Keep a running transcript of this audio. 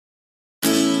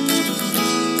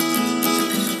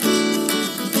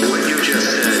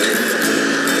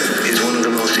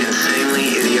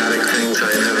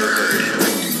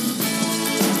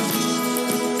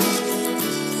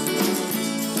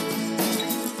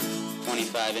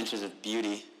5 inches of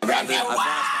beauty.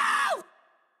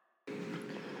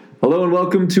 Hello and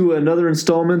welcome to another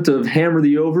installment of Hammer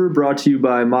the Over, brought to you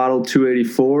by Model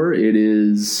 284. It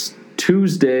is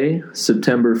Tuesday,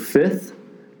 September 5th.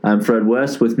 I'm Fred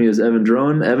West. With me is Evan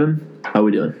Drone. Evan, how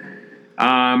we doing?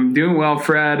 Doing well,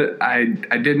 Fred. I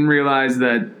didn't realize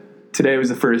that today was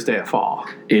the first day of fall.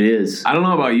 It is. I don't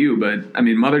know about you, but, I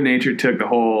mean, Mother Nature took the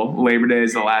whole Labor Day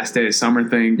is the last day of summer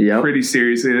thing pretty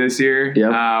seriously this year.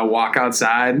 Walk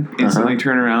outside, instantly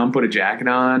turn around, put a jacket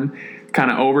on.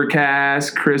 Kind of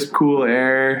overcast, crisp, cool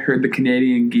air. Heard the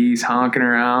Canadian geese honking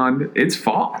around. It's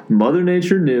fall. Mother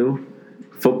Nature knew.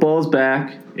 Football's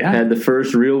back. Yeah. Had the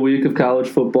first real week of college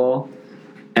football.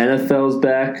 NFL's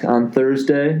back on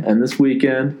Thursday and this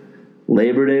weekend.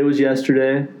 Labor Day was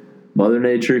yesterday. Mother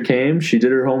Nature came. She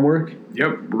did her homework.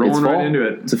 Yep, rolling right into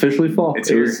it. It's officially fall. It's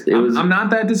here. I'm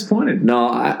not that disappointed. No,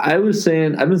 I've been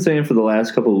saying for the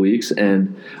last couple of weeks,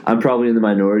 and I'm probably in the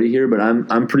minority here, but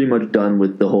I'm pretty much done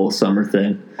with the whole summer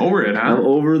thing. Over it, huh? I'm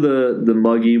over the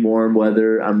muggy, warm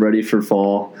weather. I'm ready for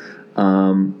fall.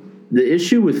 The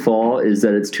issue with fall is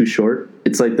that it's too short.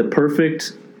 It's like the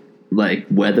perfect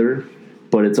weather,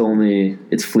 but it's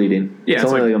fleeting. Yeah, it's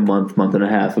only like a month and a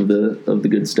half of the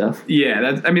good stuff.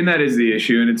 Yeah, that is the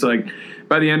issue, and it's like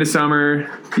by the end of summer,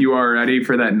 you are ready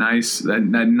for that nice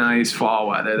fall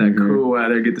weather, that cool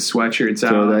weather. Get the sweatshirts out,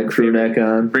 throw that crew neck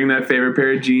on, bring that favorite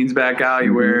pair of jeans back out.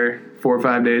 You wear 4 or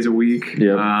 5 days a week.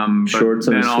 Yep. Shorts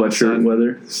and sweatshirt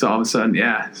weather. So all of a sudden,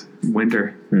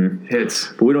 winter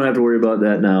hits. But we don't have to worry about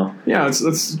that now. Yeah,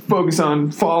 let's focus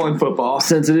on fall and football.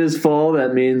 Since it is fall,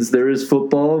 that means there is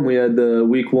football, and we had the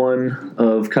week 1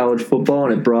 of college football,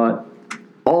 and it brought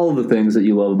all the things that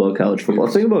you love about college football.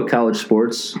 The thing about college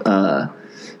sports,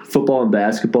 football and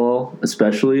basketball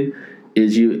especially,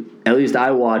 is at least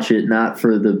I watch it not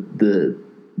for the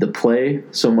play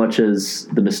so much as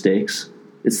the mistakes.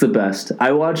 It's the best.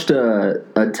 I watched a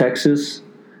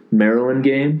Texas-Maryland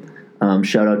game.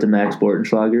 Shout out to Max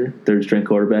Bortenschlager, third-string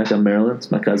quarterback on Maryland. It's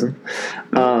my cousin.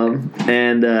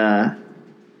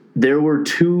 There were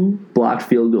 2 blocked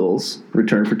field goals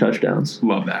returned for touchdowns.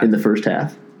 Love that. In the first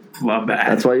half. Love that.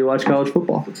 That's why you watch college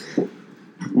football.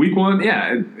 Week 1,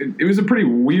 it was a pretty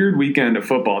weird weekend of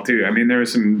football too. I mean, there were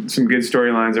some good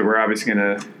storylines that we're obviously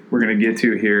gonna get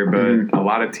to here, but a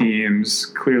lot of teams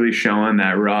clearly showing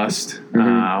that rust.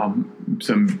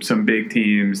 Some big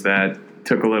teams that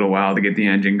took a little while to get the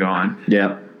engine going.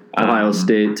 Yeah, Ohio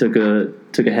State took a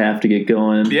half to get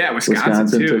going. Yeah,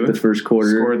 Wisconsin too. Took the first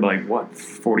quarter. Scored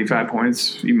 45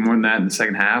 points, even more than that in the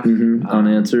second half.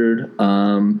 Unanswered.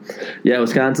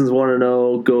 Wisconsin's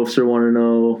 1-0. Gophers are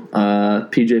 1-0.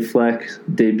 PJ Fleck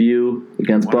debut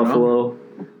against Buffalo.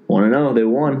 1-0. They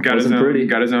won. Got his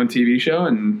own TV show,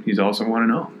 and he's also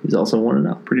 1-0. He's also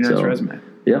 1-0. Pretty nice resume.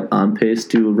 Yep, on pace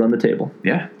to run the table.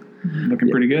 Yeah. Looking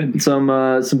pretty good. Some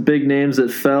big names that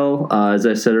fell. As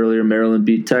I said earlier, Maryland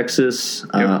beat Texas.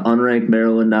 Unranked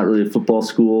Maryland, not really a football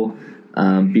school,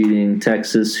 beating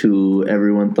Texas, who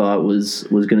everyone thought was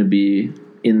going to be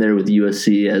in there with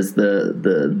USC as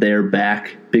their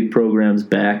back, big programs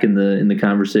back in the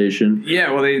conversation.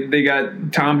 Yeah, well, they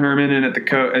got Tom Herman in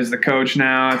as the coach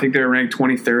now. I think they're ranked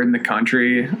 23rd in the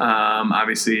country.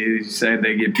 Obviously, you said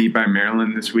they get beat by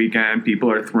Maryland this weekend.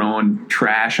 People are throwing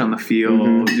trash on the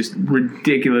field, just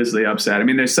ridiculously upset. I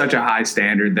mean, there's such a high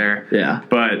standard there. Yeah,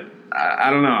 but I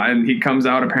don't know. And he comes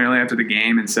out apparently after the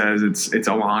game and says it's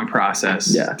a long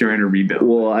process during a rebuild.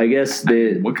 Well, I guess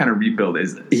what kind of rebuild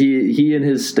is this? He and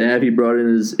his staff, he brought in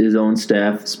his own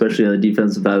staff, especially on the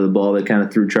defensive side of the ball, that kind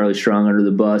of threw Charlie Strong under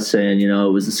the bus, saying, it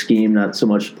was a scheme, not so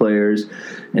much players.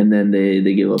 And then they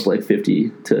give up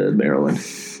 50 to Maryland.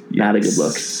 Yes. Not a good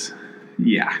look.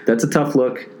 Yeah. That's a tough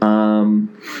look.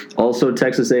 Also,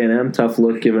 Texas A&M, tough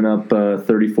look, giving up a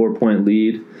 34-point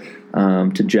lead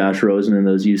to Josh Rosen and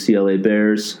those UCLA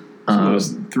Bears.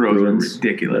 Those throws Bruins, are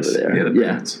ridiculous. Yeah,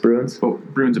 the Bruins. Oh,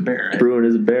 Bruin's a bear. Right? Bruin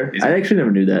is a bear? I actually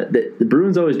never knew that. The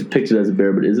Bruins always depicted as a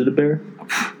bear, but is it a bear?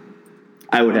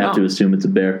 I would have to assume it's a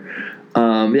bear.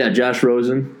 Josh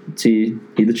Rosen. Is he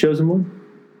the chosen one?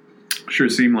 Sure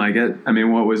seemed like it. I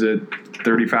mean, what was it?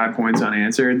 35 points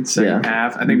unanswered second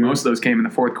half. I think most of those came in the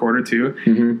fourth quarter too.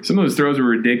 Some of those throws were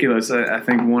ridiculous. I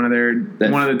think one of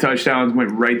the touchdowns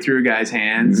went right through a guy's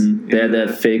hands. They had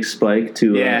that fake spike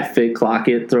to fake clock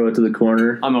it, throw it to the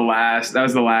corner. That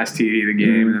was the last TD of the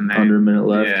game, and then under a minute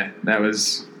left. Yeah, that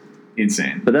was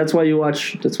insane. But that's why you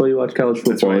watch college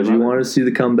football. You want to see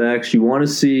the comebacks. You want to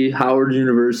see Howard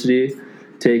University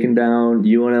taking down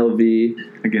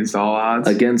UNLV against all odds.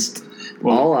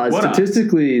 All odds.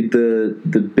 Statistically,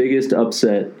 the biggest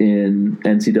upset in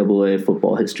NCAA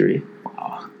football history.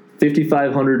 Wow.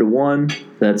 $5,500 to 1.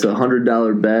 That's a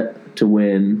 $100 bet to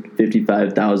win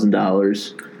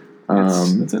 $55,000.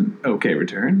 That's an okay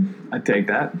return. I'd take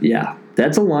that. Yeah,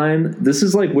 that's a line. This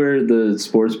is like where the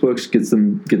sports books get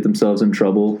themselves in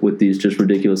trouble with these just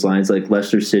ridiculous lines, like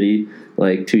Leicester City,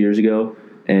 like 2 years ago.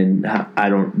 And I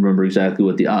don't remember exactly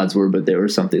what the odds were, but they were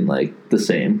something like the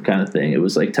same kind of thing. It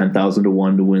was like 10,000 to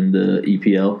 1 to win the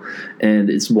EPL. And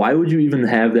why would you even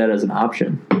have that as an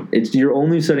option? You're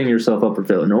only setting yourself up for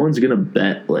failure. No one's going to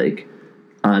bet like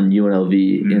on UNLV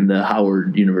in the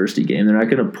Howard University game. They're not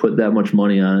going to put that much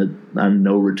money on it on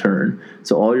no return.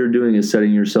 So all you're doing is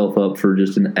setting yourself up for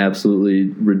just an absolutely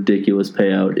ridiculous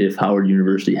payout if Howard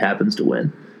University happens to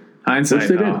win. Hindsight,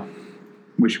 though.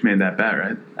 Wish you made that bet,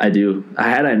 right? I do.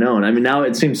 Had I known. I mean, now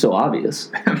it seems so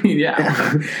obvious. I mean,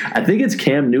 yeah. I think it's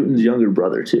Cam Newton's younger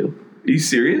brother, too. Are you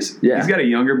serious? Yeah. He's got a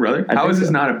younger brother? How is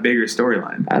this not a bigger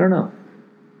storyline? I don't know.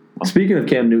 Speaking of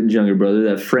Cam Newton's younger brother,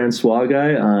 that Francois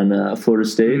guy on Florida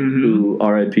State, who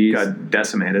RIP got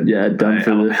decimated. Yeah, done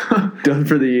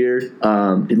for the year.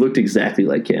 He looked exactly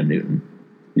like Cam Newton.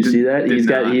 You see that?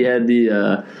 He had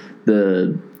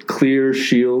the clear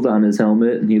shield on his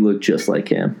helmet, and he looked just like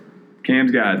Cam.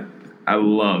 Cam's he's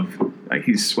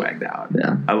swagged out.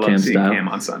 Yeah, I love seeing Cam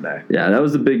on Sunday. Yeah, that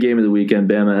was the big game of the weekend,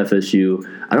 Bama FSU.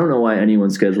 I don't know why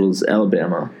anyone schedules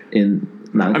Alabama in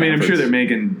non-conference. I mean, I'm sure they're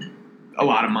making a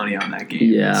lot of money on that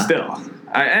game. Yeah. Still.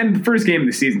 And the first game of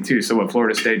the season, too. So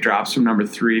Florida State drops from number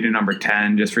 3 to number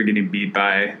 10 just for getting beat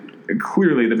by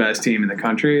clearly the best team in the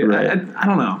country. Right. I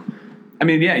don't know. I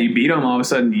mean, yeah, you beat them, all of a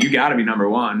sudden you got to be number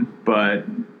 1, but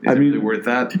is it really worth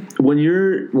that? When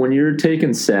you're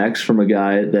taking sacks from a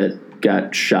guy that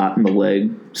got shot in the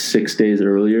leg 6 days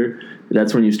earlier,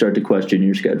 that's when you start to question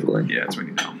your scheduling. Yeah, that's when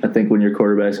you know. I think when your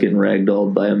quarterback's getting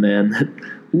ragdolled by a man that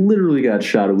literally got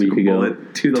shot a week ago,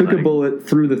 took a bullet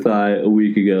through the thigh a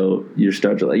week ago, you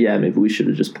start to like, yeah, maybe we should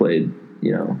have just played,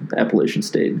 Appalachian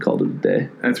State and called it a day.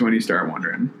 That's when you start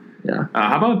wondering. Yeah.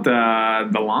 How about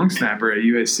the long snapper at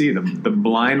USC, the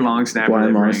blind long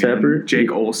snapper?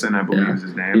 Jake Olson, I believe is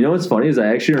his name. You know what's funny is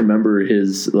I actually remember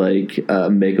his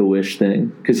Make-A-Wish thing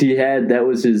because that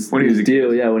was his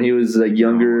deal. Yeah, when he was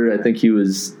younger, I think he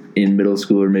was in middle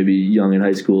school or maybe young in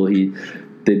high school. They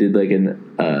did like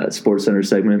an Sports Center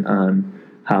segment on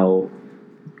how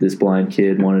this blind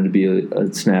kid wanted to be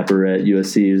a snapper at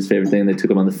USC. His favorite thing. They took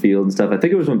him on the field and stuff. I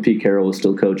think it was when Pete Carroll was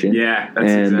still coaching. Yeah,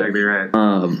 that's exactly right.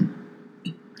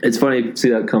 It's funny to see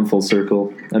that come full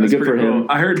circle. I mean, good for him.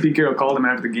 I heard Pete Carroll called him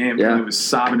after the game. Yeah. He was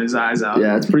sobbing his eyes out.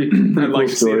 Yeah, it's pretty I'd cool like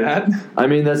to story. See that. I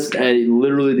mean, that's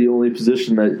literally the only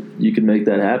position that you can make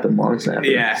that happen, long snapper.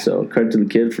 Yeah. So credit to the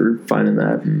kid for finding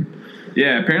that.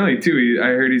 Yeah, apparently, too, I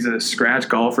heard he's a scratch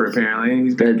golfer, apparently.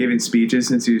 He's been giving speeches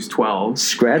since he was 12.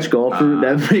 Scratch golfer?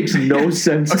 That makes no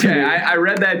sense to me. Okay, I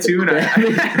read that, too, and I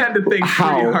had to think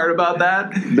pretty hard about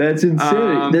that. That's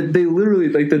insane. They literally,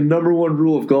 the number one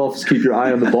rule of golf is keep your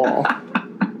eye on the ball.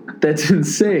 That's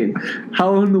insane.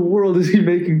 How in the world is he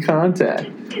making contact?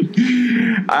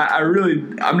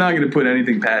 I'm not going to put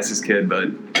anything past this kid,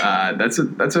 but that's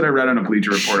what I read on a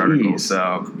Bleacher Report article,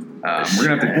 so... we're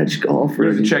gonna have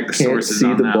to check the sources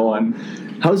on that one.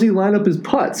 How's he line up his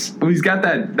putts? Well, he's got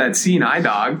that seeing-eye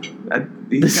dog.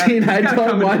 The seeing-eye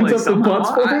dog lines up the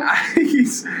putts for him?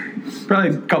 He's probably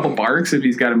a couple barks if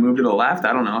he's got to move to the left.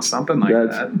 I don't know, something like that.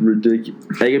 That's ridiculous.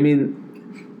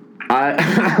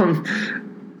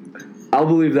 I'll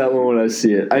believe that one when I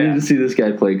see it. I need to see this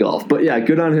guy play golf. But, yeah,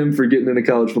 good on him for getting into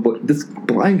college football. This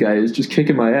blind guy is just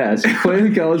kicking my ass. He's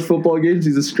playing college football games.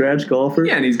 He's a scratch golfer.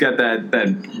 Yeah, and he's got that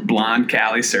blonde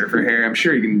Cali surfer hair. I'm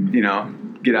sure he can,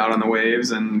 get out on the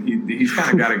waves, and he's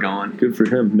kind of got it going. Good for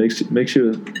him. Makes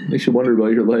you wonder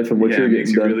about your life and what you're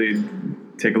getting done. Really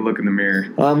take a look in the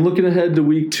mirror. I'm looking ahead to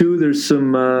week 2. There's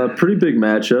some pretty big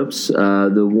matchups.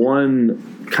 The one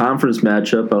conference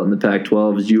matchup out in the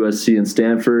Pac-12 is USC and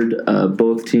Stanford.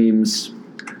 Both teams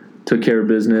took care of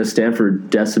business. Stanford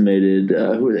decimated.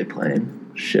 Who are they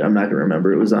playing? Shit, I'm not gonna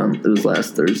remember. It was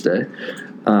last Thursday.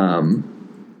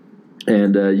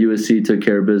 And USC took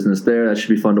care of business there. That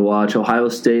should be fun to watch. Ohio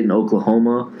State and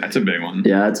Oklahoma. That's a big one.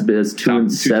 Yeah, it's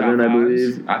 2-7, I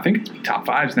believe. I think top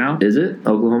 5s now. Is it?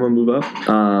 Oklahoma move up?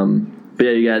 But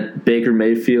yeah, you got Baker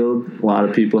Mayfield. A lot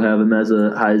of people have him as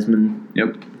a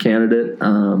Heisman candidate.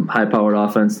 High-powered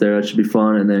offense there. That should be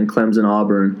fun. And then Clemson,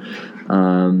 Auburn.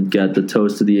 Got the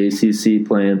toast of the ACC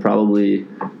playing probably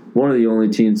one of the only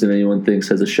teams that anyone thinks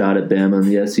has a shot at Bama in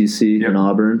the SEC and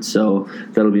Auburn. So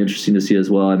that'll be interesting to see as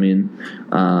well. I mean,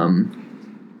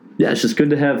 Yeah, it's just good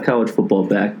to have college football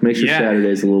back. Makes your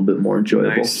Saturdays a little bit more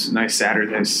enjoyable. Nice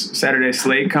Saturday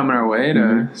slate coming our way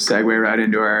to segue right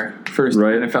into our first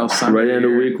NFL Sunday. Right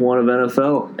into week 1 of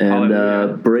NFL.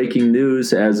 And breaking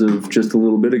news as of just a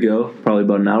little bit ago, probably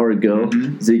about an hour ago,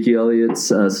 Zeke Elliott's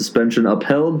suspension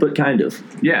upheld, but kind of.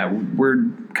 Yeah, we're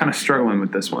kind of struggling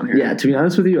with this one here. Yeah, to be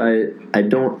honest with you, I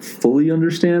don't fully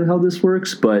understand how this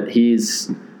works, but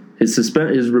his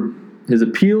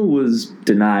appeal was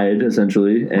denied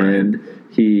essentially, and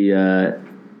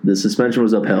the suspension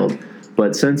was upheld.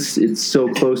 But since it's so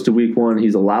close to week 1,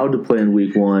 he's allowed to play in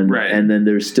week 1, and then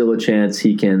there's still a chance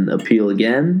he can appeal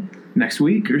again next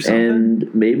week or something,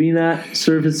 and maybe not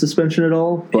serve his suspension at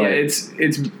all. But it's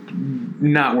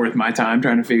not worth my time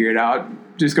trying to figure it out.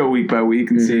 Just go week by week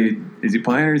and see, is he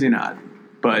playing or is he not?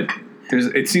 But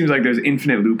it seems like there's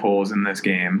infinite loopholes in this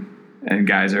game, and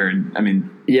guys are.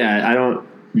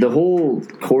 The whole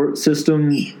court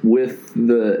system with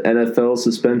the NFL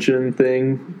suspension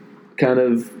thing kind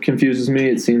of confuses me.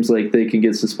 It seems like they can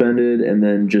get suspended and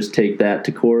then just take that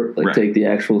to court, take the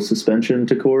actual suspension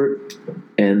to court.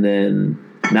 And then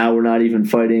now we're not even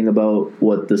fighting about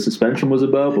what the suspension was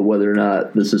about, but whether or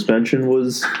not the suspension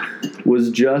was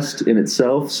just in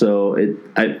itself. So it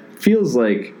feels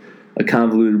like a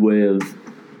convoluted way of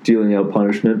dealing out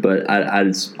punishment, but I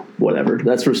just, whatever.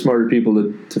 That's for smarter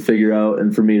people to figure out,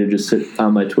 and for me to just sit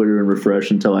on my Twitter and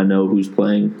refresh until I know who's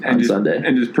playing on Sunday.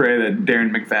 And just pray that Darren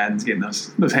McFadden's getting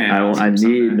those handoffs. I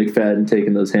need McFadden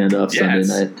taking those handoffs Sunday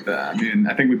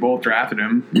night. I think we both drafted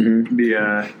him. It'd be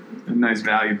a nice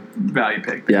value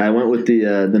pick. Yeah, I went with the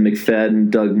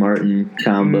McFadden Doug Martin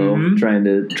combo, trying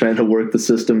to work the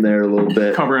system there a little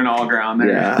bit, covering all ground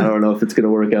there. Yeah, I don't know if it's going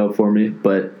to work out for me,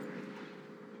 but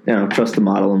trust the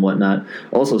model and whatnot.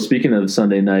 Also, speaking of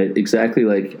Sunday night, exactly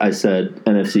like I said,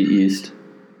 NFC East.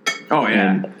 Oh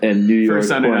yeah, and New York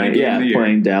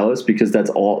playing Dallas, because that's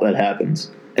all that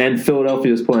happens. And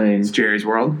Philadelphia's playing. It's Jerry's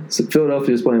World.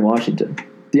 Philadelphia's playing Washington.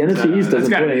 The NFC East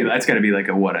doesn't play. That's got to be like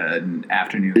an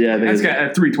afternoon. Yeah, that's got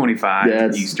at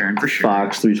 3:25 Eastern for sure.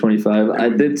 Fox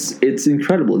 3:25. It's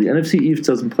incredible. The NFC East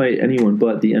doesn't play anyone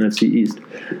but the NFC East.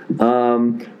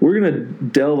 We're gonna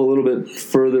delve a little bit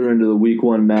further into the Week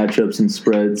 1 matchups and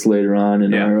spreads later on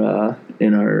in our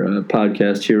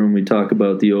podcast here when we talk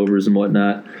about the overs and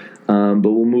whatnot. But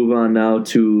we'll move on now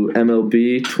to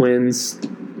MLB. Twins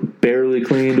barely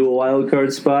clinging to a wild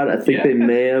card spot. I think they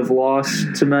may have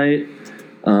lost tonight.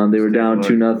 They were down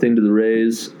 2-0 to the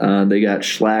Rays. They got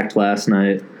shellacked last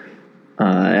night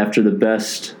after the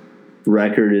best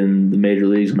record in the major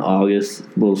leagues in August.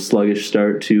 A little sluggish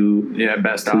start to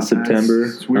September.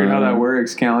 It's weird how that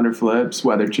works. Calendar flips,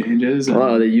 weather changes.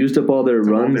 They used up all their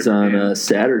runs on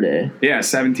Saturday. Yeah,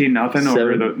 17-0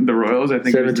 over the Royals. I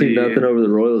think 17-0 over the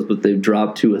Royals, but they've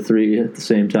dropped 2-3 at the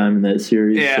same time in that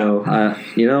series. Yeah.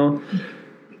 So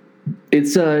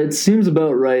it seems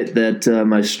about right that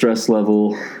my stress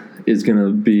level is going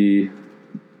to be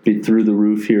through the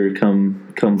roof here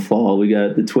come fall. We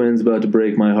got the Twins about to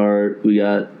break my heart. We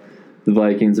got the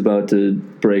Vikings about to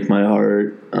break my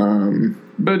heart.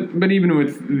 But even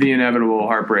with the inevitable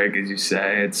heartbreak, as you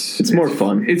say, it's more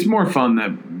fun. It's more fun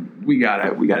that we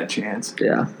got a chance.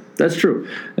 Yeah, that's true,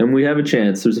 and we have a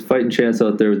chance. There's a fighting chance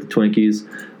out there with the Twinkies.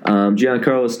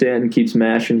 Giancarlo Stanton keeps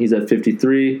mashing. He's at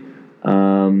 53.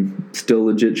 Still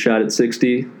legit shot at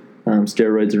 60.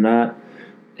 Steroids or not.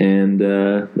 And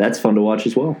that's fun to watch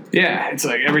as well. Yeah, it's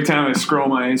like every time I scroll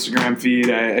my Instagram feed,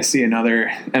 I see another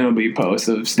MLB post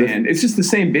of Stan. It's just the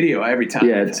same video every time.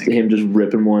 Yeah, it's him just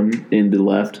ripping one into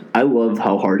left. I love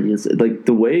how hard he is. Like,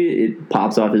 the way it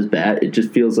pops off his bat, it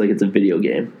just feels like it's a video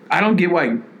game. I don't get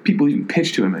why people even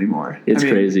pitch to him anymore. It's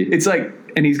crazy. It's like,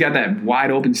 and he's got that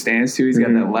wide open stance, too. He's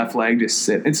got that left leg just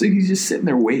sitting. It's like he's just sitting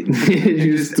there waiting.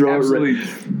 You just throw absolutely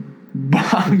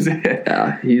bombs it.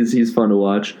 Yeah, he's fun to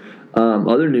watch.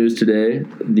 Other news today,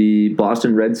 the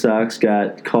Boston Red Sox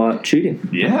got caught cheating.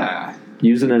 Yeah.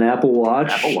 Using an Apple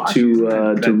Watch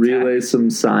to relay some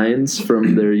signs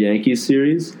from their Yankees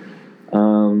series. What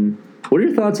are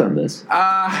your thoughts on this?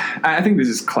 I think this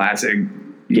is classic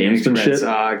gamesmanship. Red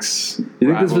Sox.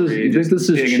 You think this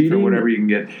is cheating? For whatever you can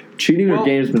get. Cheating or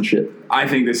gamesmanship? I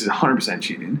think this is 100%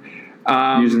 cheating.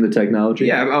 Using the technology?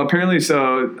 Yeah, apparently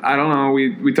so. I don't know.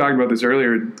 We talked about this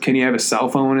earlier. Can you have a cell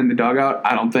phone in the dugout?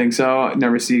 I don't think so. I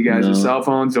never see guys with cell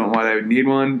phones. Don't know why they would need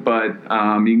one. But you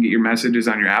can get your messages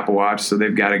on your Apple Watch. So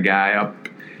they've got a guy up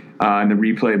in the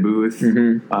replay booth,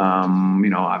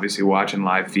 obviously watching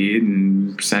live feed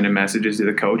and sending messages to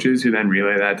the coaches who then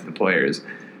relay that to the players.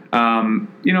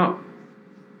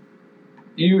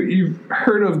 You you've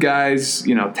heard of guys,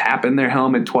 tapping their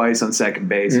helmet twice on second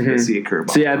base if they see a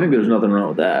curveball. So yeah, I think there's nothing wrong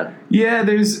with that. Yeah,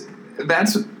 that's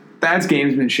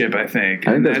gamesmanship. I think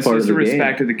that's part just of the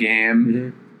respect game. of the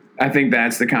game. I think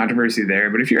that's the controversy there.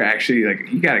 But if you're actually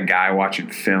you got a guy watching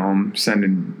film,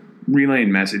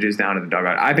 relaying messages down to the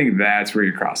dugout, I think that's where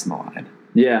you're crossing the line.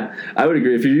 Yeah, I would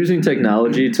agree. If you're using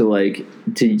technology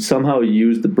to somehow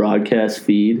use the broadcast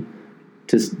feed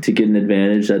to get an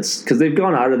advantage, that's because they've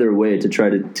gone out of their way to try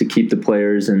to keep the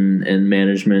players and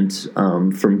management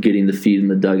from getting the feed in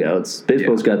the dugouts.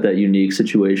 Baseball's got that unique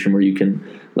situation where you can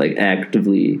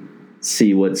actively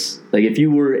see what's if you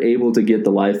were able to get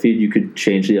the live feed, you could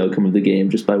change the outcome of the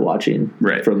game just by watching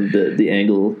from the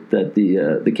angle that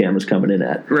the camera's coming in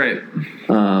at. Right.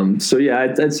 So yeah,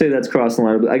 I'd say that's crossing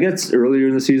the line. I guess earlier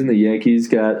in the season, the Yankees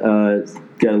got a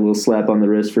little slap on the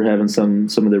wrist for having some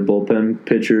of their bullpen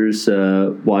pitchers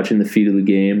watching the feed of the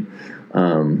game.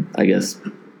 I guess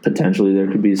potentially there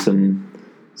could be some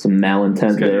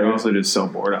malintent there. They're also just so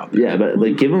bored out there. Yeah, but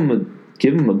give them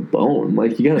a bone.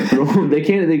 You gotta throw them. They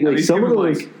can't. Some of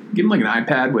those. Give them an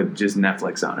iPad with just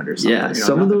Netflix on it or something. Yeah,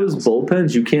 some of those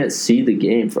bullpens you can't see the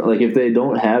game from. If they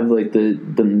don't have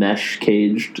the mesh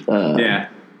caged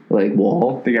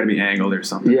wall, they got to be angled or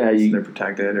something. Yeah, so they're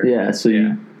protected.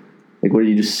 You what are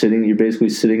you just sitting? You're basically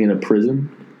sitting in a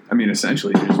prison. I mean,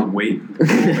 essentially, you're just waiting.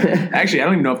 Actually, I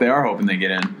don't even know if they are hoping they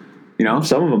get in.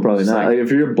 Some of them probably not.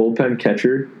 If you're a bullpen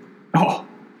catcher,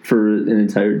 for an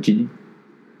entire.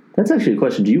 That's actually a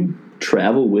question. Do you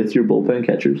travel with your bullpen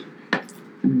catchers?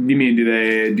 You mean do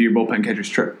your bullpen catchers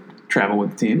travel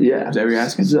with the team? Yeah. Is that what you're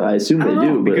asking? So I assume they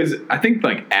do. Because I think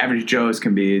average Joes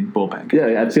can be bullpen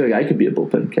catchers. Yeah, I feel like I could be a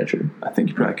bullpen catcher. I think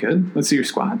you probably could. Let's see your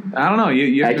squat. I don't know.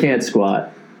 I can't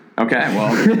squat. Okay,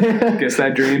 well, I guess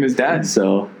that dream is dead.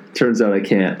 So turns out I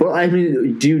can't. Well, I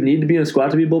mean, do you need to be in a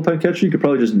squat to be a bullpen catcher? You could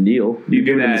probably just kneel. You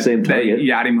do that, the same target. That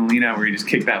Yadi Molina where you just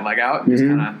kick that leg out and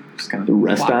just kind of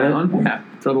rest on it. Yeah,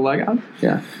 throw the leg out.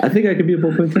 Yeah, I think I could be a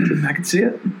bullpen catcher. I can see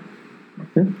it.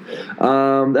 Yeah.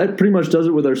 That pretty much does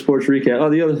it with our sports recap. Oh,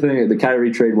 the other thing, the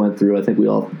Kyrie trade went through. I think we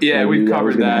all we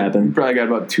covered that. Happen. We probably got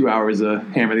about 2 hours of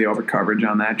hammer the over coverage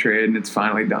on that trade, and it's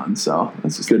finally done. So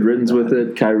that's just good riddance with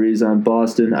it. Kyrie's on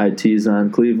Boston, IT's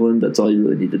on Cleveland. That's all you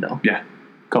really need to know. Yeah,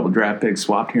 a couple draft picks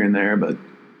swapped here and there, but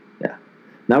yeah.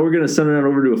 Now we're going to send it on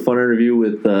over to a fun interview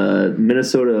with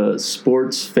Minnesota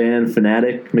sports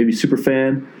fanatic, maybe super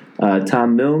fan,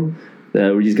 Tom Milne.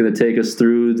 Where he's going to take us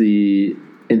through the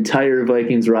entire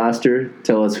Vikings roster,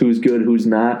 tell us who's good, who's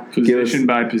not. Position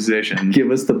by position.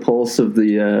 Give us the pulse of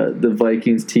the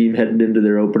Vikings team heading into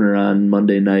their opener on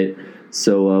Monday night.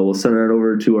 So we'll send it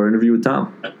over to our interview with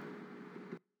Tom.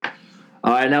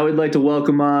 All right, now we'd like to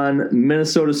welcome on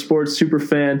Minnesota sports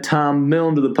superfan Tom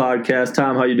Milne to the podcast.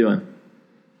 Tom, how you doing?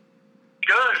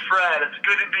 Good, Fred. It's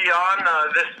good to be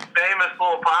on this famous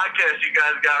little podcast you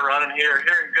guys got running here.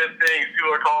 Hearing good things.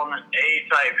 People are calling this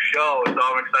A-type show, so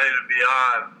I'm excited to be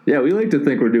on. Yeah, we like to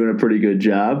think we're doing a pretty good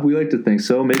job. We like to think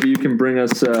so. Maybe you can bring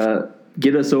us,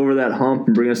 get us over that hump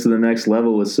and bring us to the next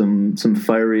level with some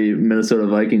fiery Minnesota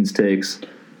Vikings takes.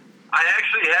 I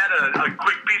actually had a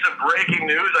quick piece of breaking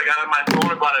news I got on my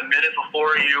phone about a minute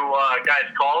before you guys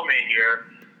called me here.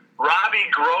 Robbie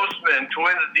Grossman,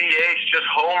 Twins DH, just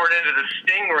homered into the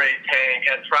Stingray tank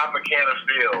at Tropicana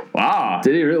Field. Wow.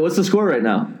 Did he really? What's the score right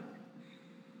now?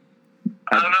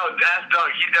 I don't know. Ask Doug.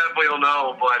 He definitely will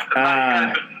know, but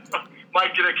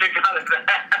might get a kick out of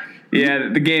that. Yeah,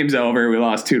 the game's over. We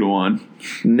lost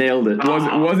 2-1. Nailed it.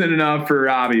 Wasn't enough for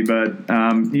Robbie, but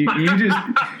you just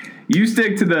you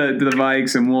stick to the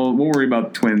Vikes, and we'll worry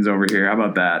about the Twins over here. How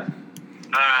about that?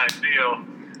 All right, deal.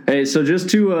 Hey, so just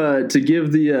to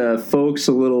give the folks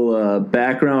a little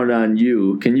background on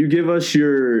you, can you give us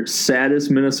your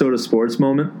saddest Minnesota sports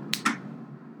moment?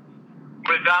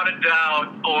 Without a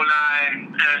doubt,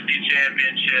 09 NFC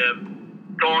Championship,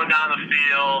 going down the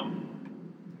field,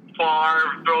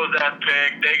 Favre throws that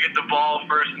pick, they get the ball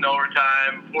first in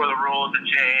overtime before the rules had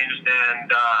changed,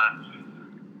 and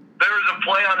there was a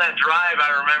play on that drive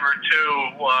I remember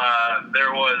too.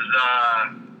 There was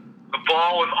the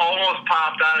ball was almost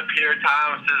popped out of Peter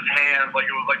Thomas's hands, like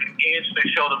it was like an inch. They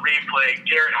show the replay.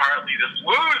 Garrett Hartley, this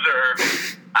loser,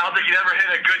 I don't think he'd ever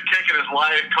hit a good kick in his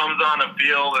life, comes on the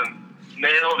field and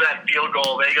nails that field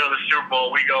goal. They go to the Super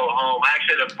Bowl. We go home. I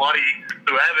actually had a buddy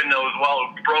who Evan knows well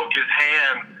who broke his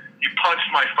hand. He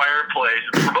punched my fireplace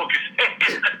and broke his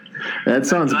hand. That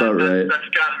sounds about right.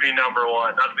 That's got to be number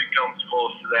one. Nothing comes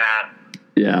close to that.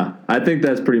 Yeah, I think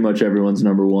that's pretty much everyone's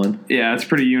number one. Yeah, it's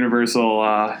pretty universal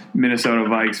Minnesota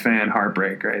Vikes fan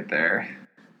heartbreak right there.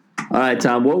 All right,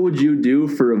 Tom, what would you do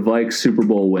for a Vikes Super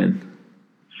Bowl win?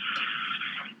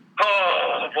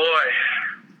 Oh, boy,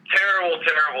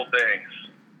 terrible things.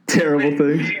 Terrible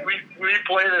things. We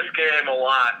play this game a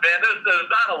lot, man. There's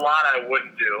not a lot I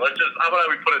wouldn't do. How about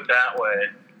we put it that way?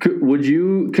 Would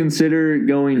you consider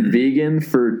going vegan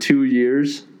for 2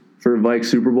 years for a Vikes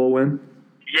Super Bowl win?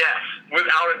 Yes,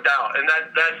 without a doubt, and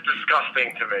that's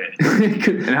disgusting to me.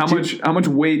 And how much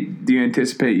weight do you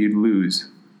anticipate you'd lose?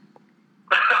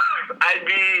 I'd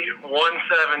be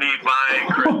 170 by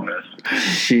Christmas.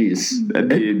 Jeez, That'd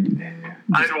be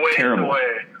I'd waste terrible.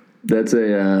 away. That's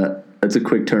a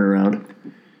quick turnaround.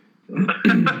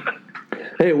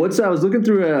 Hey, I was looking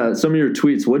through some of your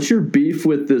tweets. What's your beef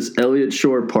with this Elliott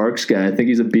Shore Parks guy? I think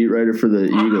he's a beat writer for the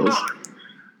Eagles.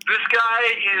 This guy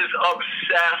is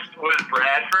obsessed with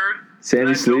Bradford.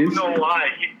 Sammy Sleeves? I don't know why.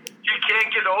 He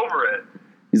can't get over it.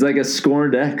 He's like a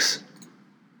scorned ex.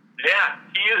 Yeah,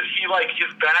 he is.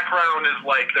 His background is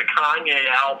like the Kanye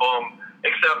album,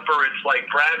 except for it's like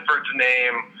Bradford's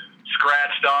name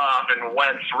scratched off and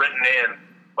Wentz written in.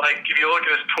 Like, if you look at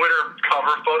his Twitter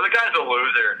cover photo, the guy's a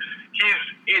loser.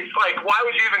 It's like, why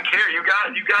would you even care? You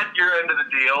got your end of the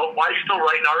deal. Why are you still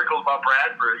writing articles about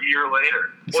Bradford a year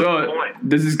later? What's the point?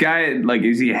 Does this guy,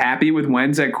 is he happy with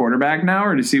Wentz at quarterback now,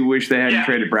 or does he wish they hadn't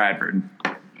traded Bradford?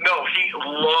 No, he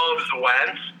loves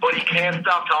Wentz, but he can't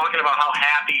stop talking about how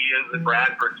happy he is that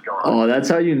Bradford's gone. Oh, that's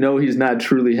how you know he's not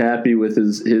truly happy with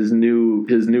his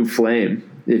new flame.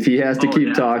 If he has to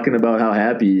keep talking about how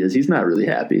happy he is, he's not really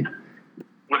happy.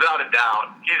 Without a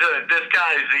doubt. He's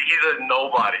a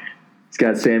nobody. He's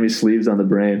got Sammy Sleeves on the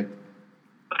brain.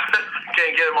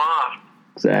 Can't get him off.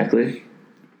 Exactly.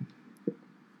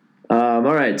 All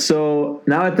right, so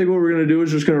now I think what we're going to do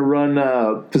is just going to run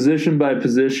position by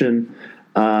position,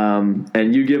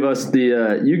 and you give us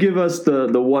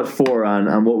the what for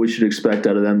on what we should expect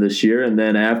out of them this year, and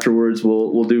then afterwards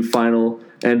we'll do final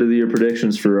end of the year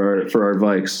predictions for our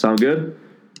Vikes. Sound good?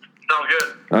 Sounds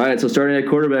good. All right, so starting at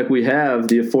quarterback, we have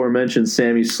the aforementioned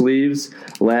Sammy Sleeves.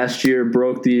 Last year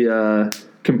broke the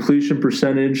completion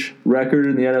percentage record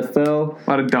in the NFL. A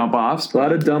lot of dump-offs.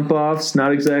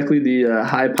 Not exactly the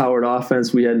high-powered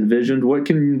offense we had envisioned. What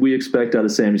can we expect out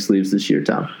of Sammy Sleeves this year,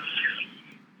 Tom?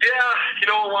 Yeah,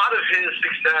 a lot of his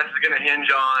success is going to hinge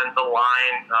on the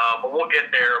line, but we'll get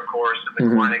there, of course, in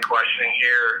the line of questioning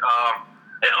here.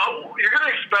 You're going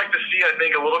to expect to see, I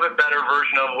think, a little bit better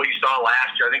version of what you saw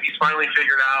last year. I think he's finally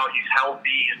figured out he's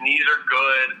healthy. His knees are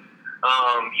good.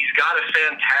 He's got a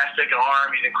fantastic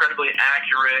arm. He's incredibly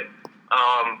accurate.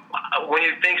 When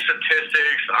you think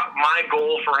statistics, my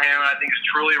goal for him, I think, is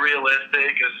truly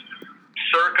realistic, is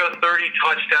circa 30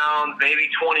 touchdowns, maybe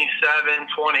 27,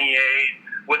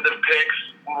 28, with the picks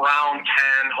around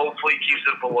 10. Hopefully keeps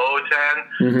it below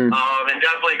 10. And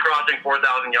definitely crossing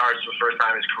 4,000 yards for the first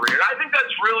time in his career. And I think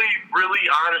that's really, really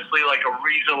honestly like a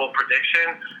reasonable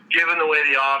prediction given the way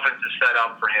the offense is set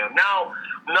up for him. Now,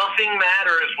 nothing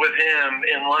matters with him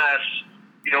unless,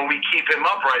 we keep him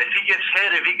upright. If he gets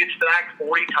hit, if he gets sacked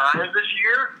 40 times this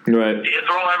year, right,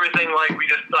 throw everything like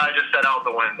I just set out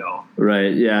the window.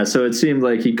 Right, yeah. So it seemed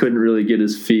like he couldn't really get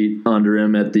his feet under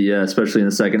him at the, especially in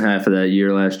the second half of that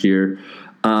year last year.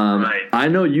 Right. I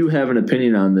know you have an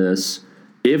opinion on this.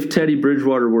 If Teddy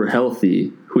Bridgewater were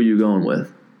healthy, who are you going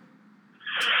with?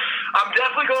 I'm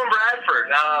definitely going Bradford.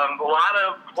 A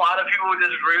lot of people would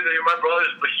disagree with me. My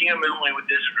brothers vehemently would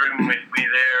disagree with me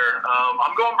there.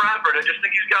 I'm going Bradford. I just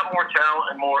think he's got more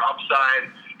talent and more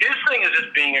upside. His thing is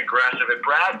just being aggressive. If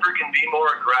Bradford can be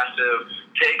more aggressive,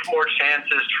 take more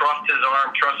chances, trust his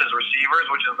arm, trust his receivers,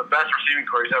 which is the best receiving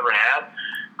core he's ever had,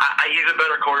 he's a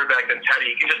better quarterback than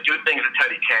Teddy. He can just do things that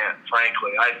Teddy can't,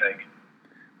 frankly, I think.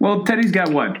 Well, Teddy's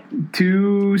got,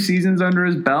 2 seasons under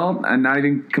his belt, and not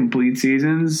even complete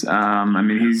seasons.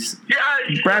 Bradford's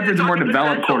a more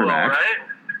developed quarterback. Though, right?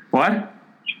 What?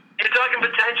 You're talking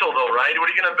potential, though, right? What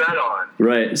are you going to bet on?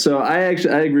 Right. So I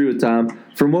agree with Tom.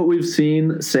 From what we've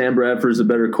seen, Sam Bradford is a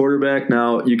better quarterback.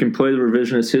 Now, you can play the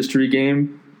revisionist history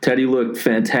game. Teddy looked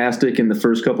fantastic in the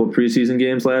first couple of preseason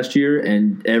games last year,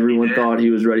 and everyone thought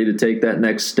he was ready to take that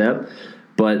next step.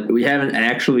 But we haven't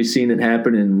actually seen it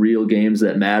happen in real games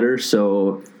that matter.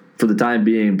 So for the time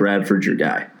being, Bradford's your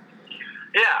guy.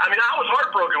 Yeah, I was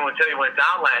heartbroken when Teddy went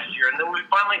down last year, and then we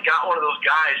finally got one of those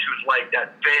guys who's like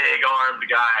that big-armed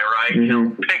guy, right?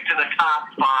 Picked in the top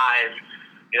 5.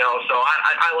 So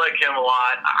I like him a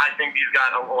lot. I think he's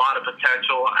got a lot of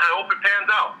potential. I hope it pans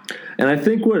out. And I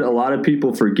think what a lot of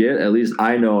people forget, at least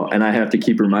I know, and I have to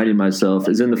keep reminding myself,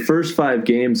 is in the first 5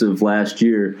 games of last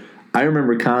year, I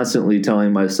remember constantly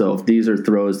telling myself these are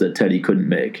throws that Teddy couldn't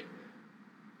make.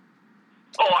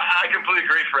 Oh, I completely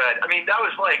agree, Fred. That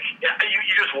was like,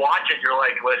 you just watch it, you're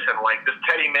like, listen, does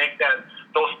Teddy make that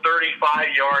those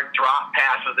 35-yard drop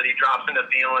passes that he drops into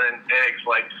Thielen and Diggs,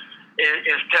 like,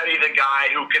 is Teddy the guy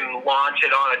who can launch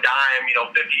it on a dime,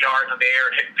 50 yards in the air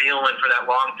and hit Thielen for that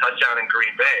long touchdown in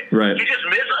Green Bay? Right. He just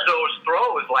missed those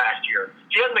throws last year.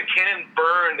 He had McKinnon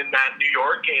burned in that New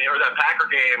York game, or that Packer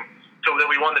game, so that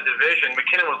we won the division.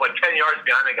 McKinnon was like 10 yards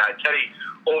behind the guy. Teddy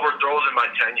overthrows him by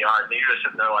 10 yards, and you're just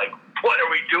sitting there like, what are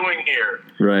we doing here?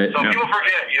 Right. So people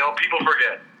forget, people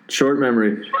forget. Short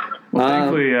memory. Well,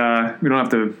 thankfully, we don't have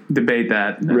to debate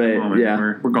that at the moment. Yeah.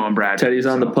 We're going Brad. Teddy's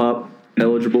on the pup,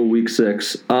 eligible week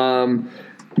 6.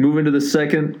 Moving to the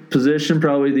second position,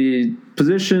 probably the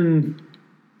position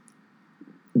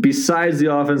besides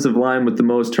the offensive line with the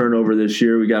most turnover this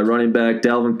year. We got running back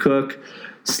Dalvin Cook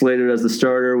slated as the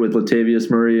starter with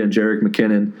Latavius Murray and Jerick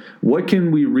McKinnon. What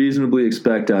can we reasonably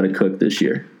expect out of Cook this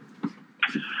year?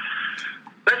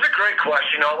 That's a great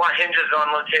question. A lot hinges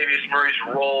on Latavius Murray's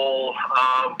role.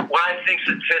 When I think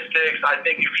statistics, I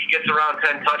think if he gets around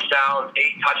 10 touchdowns,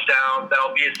 8 touchdowns,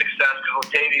 that'll be a success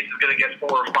because Latavius is going to get 4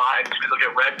 or 5 because he'll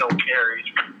get red zone carries.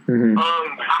 Mm-hmm.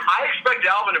 I expect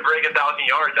Dalvin to break 1,000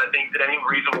 yards. I think that any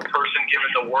reasonable person, given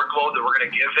the workload that we're going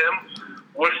to give him,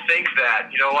 would think that.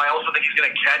 I also think he's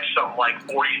going to catch something like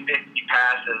 40, 50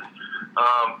 passes.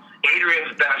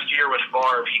 Adrian's best year was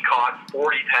Favre. He caught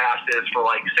 40 passes for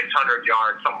like 600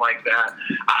 yards, something like that,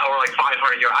 or like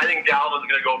 500 yards. I think Dalvin's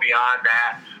going to go beyond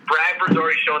that. Bradford's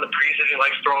already shown the preseason he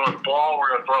likes throwing the ball.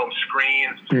 We're going to throw him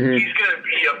screens. Mm-hmm. He's going to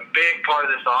be a big part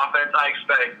of this offense. I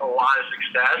expect a lot of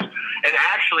success. And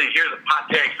actually, here's a hot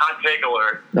take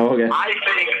alert. Oh, okay. I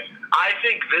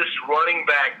think this running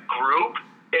back group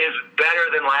is better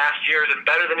than last year's and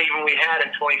better than even we had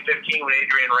in 2015 when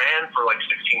Adrian ran for like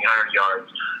 1,600 yards.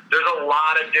 There's a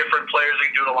lot of different players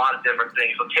that can do a lot of different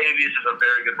things. Latavius is a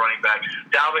very good running back.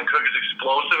 Dalvin Cook is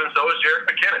explosive, and so is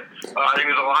Jerick McKinnon. I think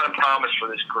there's a lot of promise for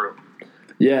this group.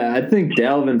 Yeah, I think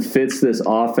Dalvin fits this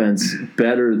offense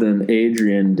better than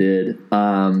Adrian did,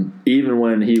 even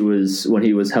when he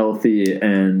was healthy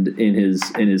and in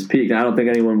his peak. And I don't think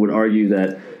anyone would argue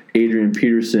that Adrian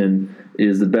Peterson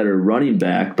is the better running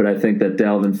back, but I think that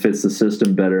Dalvin fits the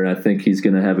system better, and I think he's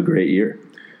going to have a great year.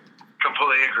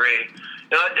 Completely agree.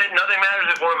 Nothing matters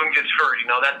if one of them gets hurt.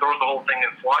 That throws the whole thing in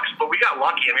flux. But we got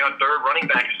lucky. Our third running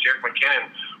back is Jerick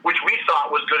McKinnon, which we thought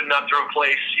was good enough to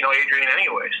replace, Adrian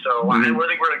anyway. So I think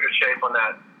we're in good shape on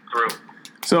that group.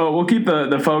 So we'll keep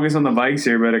the focus on the Vikes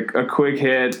here, but a quick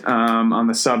hit on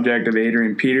the subject of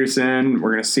Adrian Peterson.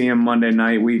 We're going to see him Monday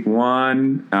night, week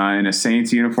 1, in a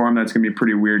Saints uniform. That's going to be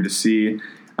pretty weird to see.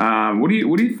 What do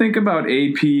you think about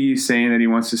AP saying that he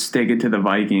wants to stick it to the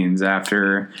Vikings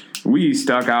after we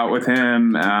stuck out with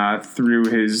him through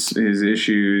his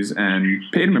issues and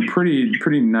paid him a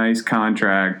pretty nice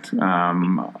contract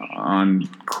on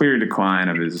clear decline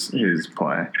of his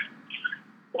play?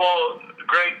 Well,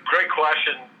 great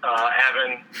question,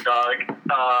 Evan, Doug.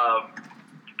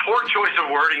 Poor choice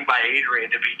of wording by Adrian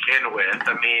to begin with.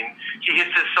 He hits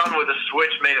his son with a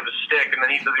switch made of a stick, and then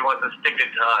he says he wants to stick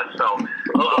it to us. So,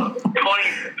 funny.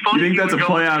 You think that's a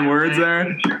play on words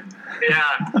there? Yeah,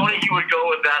 funny he would go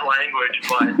with that language,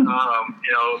 but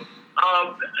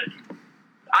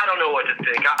I don't know what to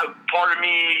think. Part of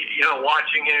me,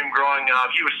 watching him growing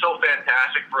up, he was so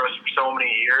fantastic for us for so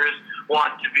many years.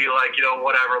 Want to be like,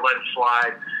 whatever, let it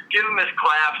slide. Give him his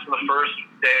claps on the first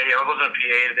day. I was listening to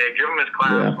PA today. Give him his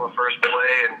claps on the first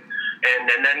play, and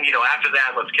then after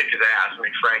that, let's kick his ass.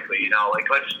 Frankly,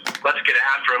 let's get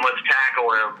after him, let's tackle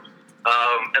him,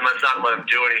 and let's not let him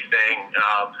do anything.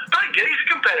 But I get he's a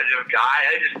competitive guy.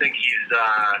 I just think he's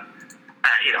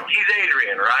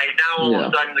Adrian, right? Now all of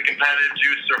a sudden the competitive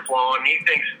juices are flowing. He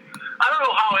thinks, I don't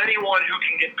know how anyone who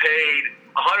can get paid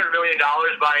 $100 million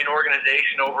by an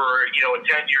organization over a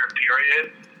 10-year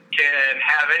period can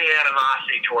have any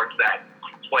animosity towards that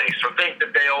place or think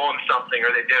that they owe him something or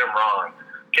they did him wrong.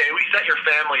 Okay, we set your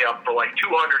family up for like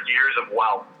 200 years of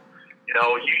wealth.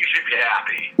 You should be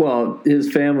happy. Well,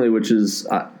 his family, which is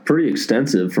pretty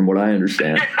extensive from what I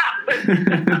understand.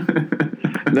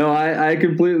 No, I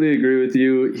completely agree with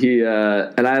you. He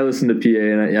and I listened to PA,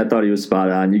 and I thought he was spot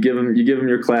on. You give him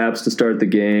your claps to start the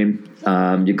game.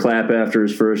 You clap after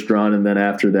his first run, and then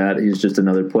after that, he's just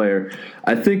another player.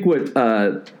 I think what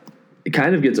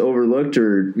kind of gets overlooked,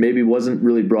 or maybe wasn't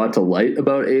really brought to light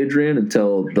about Adrian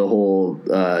until the whole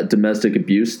domestic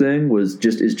abuse thing is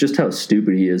just how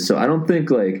stupid he is. So I don't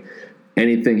think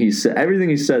everything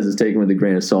he says is taken with a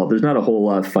grain of salt. There's not a whole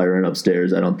lot firing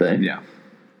upstairs, I don't think. Yeah.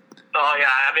 Oh, yeah,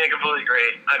 I completely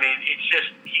agree. It's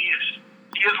just, he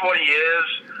is what he is.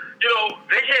 PA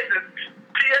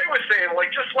was saying,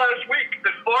 just last week,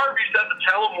 that Favre said to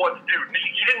tell him what to do.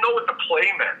 He didn't know what the play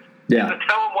meant. Yeah. To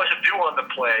tell him what to do on the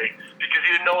play because he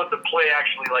you to know what the play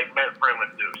actually meant for him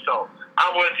to do. So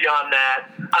I'm with you on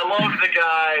that. I love the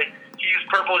guy. He's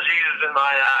purple Jesus in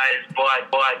my eyes, but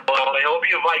he'll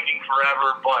be a Viking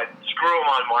forever. But screw him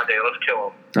on Monday. Let's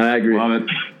kill him. I agree. Love it.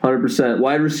 100%.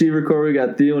 Wide receiver core, we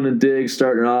got Thielen and Diggs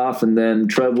starting off, and then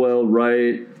Treadwell,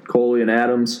 Wright, Coley, and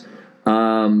Adams.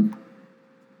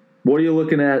 What are you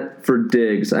looking at for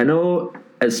Diggs? I know,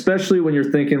 especially when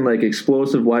you're thinking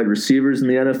explosive wide receivers in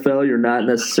the NFL, you're not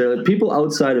necessarily – people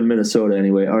outside of Minnesota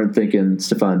anyway aren't thinking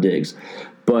Stephon Diggs.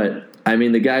 But, I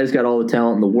mean, the guy's got all the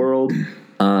talent in the world,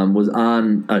 was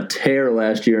on a tear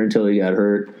last year until he got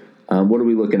hurt. What are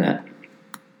we looking at?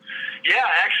 Yeah,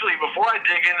 actually, before I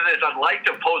dig into this, I'd like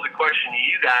to pose a question to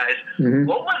you guys. Mm-hmm.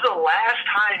 What was the last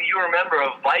time you remember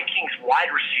a Vikings wide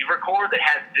receiver core that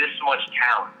had this much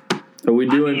talent? Are we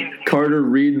doing Carter,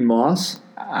 Reed, and Moss?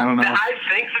 I don't know. I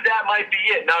think that might be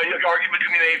it. Now, you argue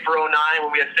between 8 for 09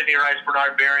 when we had Sidney Rice,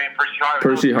 Bernard Berry, and Percy Harvin.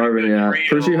 Percy Harvin, yeah.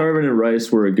 Percy Harvin and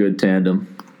Rice were a good tandem.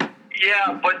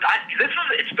 Yeah, but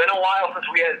it's been a while since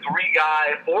we had 4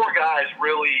 guys,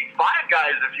 really, 5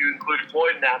 guys if you include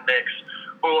Floyd in that mix,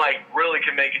 who really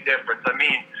can make a difference. I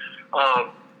mean,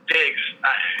 Diggs,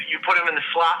 you put him in the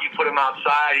slot, you put him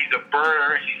outside. He's a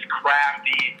burner. He's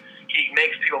crafty. He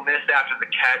makes people miss after the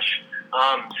catch.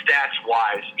 Stats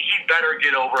wise, he better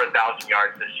get over 1,000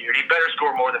 yards this year. He better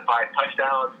score more than 5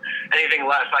 touchdowns. Anything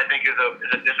less, I think, is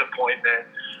a disappointment.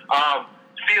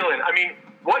 Thielen, I mean,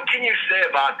 what can you say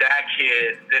about that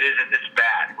kid that isn't this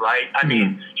bad, right? I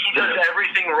mean, he does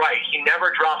everything right. He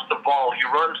never drops the ball. He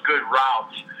runs good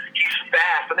routes. He's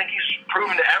fast. I think he's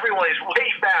proven to everyone he's way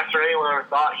faster than anyone ever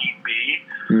thought he'd be.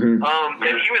 Mm-hmm.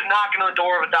 And he was knocking on the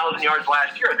door of 1,000 yards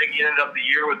last year. I think he ended up the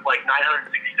year with 967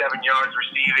 yards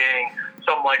receiving,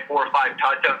 something like 4 or 5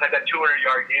 touchdowns. Had that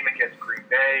 200-yard game against Green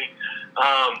Bay.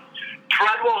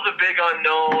 Treadwell's a big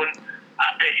unknown.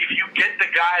 If you get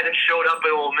the guy that showed up at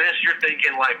Ole Miss, you're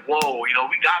thinking whoa, we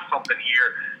got something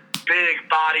here. Big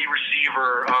body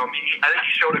receiver. I think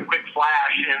he showed a quick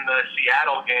flash in the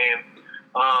Seattle game.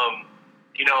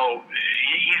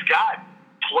 He's got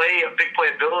big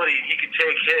playability. He can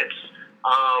take hits.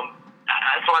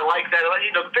 So I like that.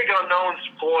 Big unknowns,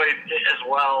 Floyd as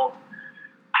well.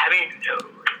 I mean,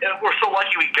 we're so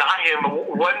lucky we got him.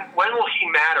 When will he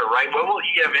matter, right? When will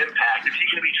he have impact? Is he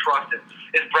going to be trusted?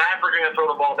 Is Bradford going to throw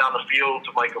the ball down the field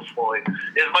to Michael Floyd?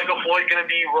 Is Michael Floyd going to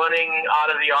be running out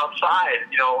of the outside?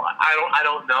 I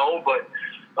don't know, but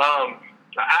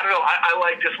I don't know. I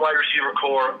like this wide receiver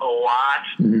core a lot.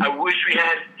 Mm-hmm. I wish we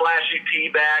had Flashy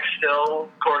P back still.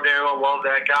 Cordero, love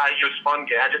that guy. He was a fun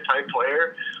gadget type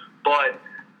player, but.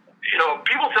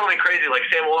 People tell me crazy, like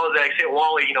Sam Wally,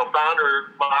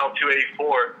 founder Mile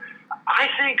 284. I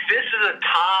think this is a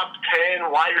top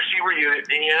 10 wide receiver unit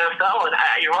in the NFL, and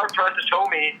you're hard pressed to show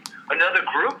me another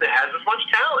group that has as much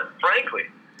talent, frankly.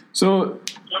 So,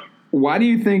 why do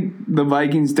you think the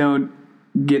Vikings don't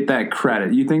get that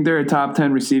credit? You think they're a top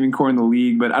 10 receiving core in the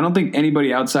league, but I don't think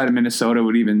anybody outside of Minnesota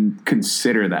would even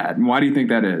consider that. And why do you think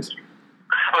that is?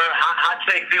 Hot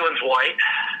take, Thielen's white.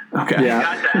 Okay. Yeah.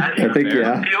 Got that. I think,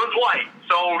 yeah. Thielen's white.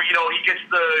 So, he gets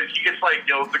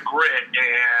the grit,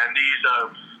 and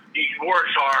he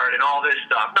works hard and all this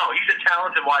stuff. No, he's a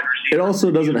talented wide receiver. It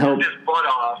also doesn't help. His butt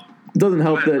off. It doesn't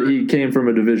help that he came from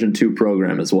a Division II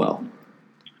program as well.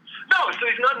 No, so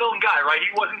he's an unknown guy, right?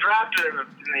 He wasn't drafted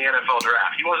in the NFL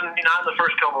draft. He wasn't not in the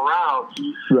first couple rounds.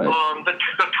 Right.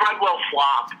 The Treadwell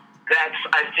flop, that's,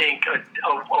 I think, a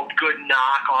good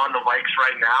knock on the Vikes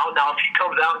right now. Now, if he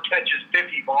comes out and catches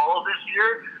 50 balls this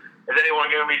year, is anyone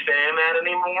going to be saying that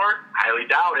anymore? Highly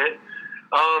doubt it.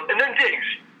 And then Diggs.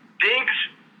 Diggs,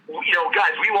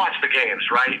 guys, we watch the games,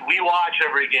 right? We watch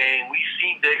every game. We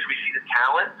see Diggs. We see the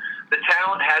talent. The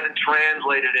talent hasn't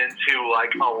translated into,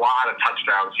 a lot of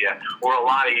touchdowns yet or a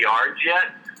lot of yards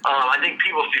yet. I think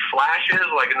people see flashes,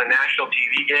 in the national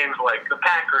TV games, like the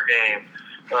Packer game,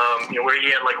 where he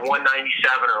had, 197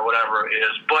 or whatever it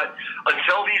is. But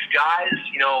until these guys,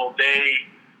 they,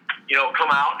 come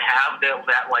out and have that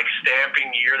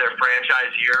stamping year, their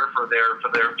franchise year for their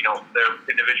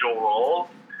individual role,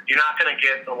 you're not going to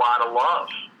get a lot of love.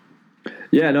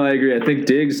 Yeah, no, I agree. I think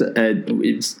Diggs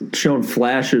it's shown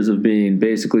flashes of being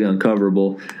basically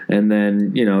uncoverable, and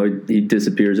then he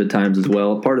disappears at times as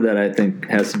well. Part of that, I think,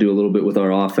 has to do a little bit with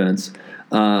our offense.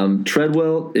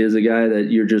 Treadwell is a guy that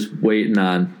you're just waiting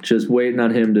on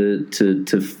him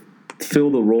to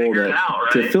fill the role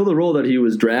to fill the role that he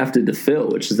was drafted to fill,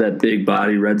 which is that big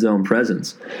body red zone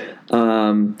presence.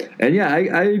 And yeah,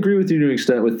 I agree with you to an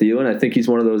extent with Thielen. I think he's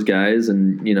one of those guys,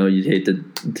 and you'd hate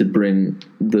to bring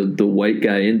the white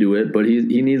guy into it, but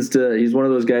he needs to. He's one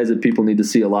of those guys that people need to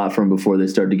see a lot from before they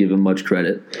start to give him much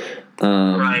credit.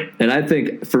 Right. And I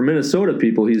think for Minnesota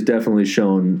people, he's definitely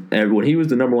shown when he was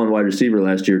the number 1 wide receiver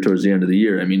last year towards the end of the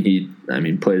year. I mean, he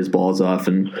played his balls off,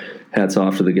 and hats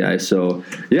off to the guy. So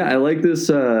yeah, I like this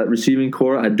receiving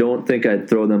core. I don't think I'd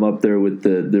throw them up there with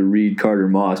the Reed, Carter,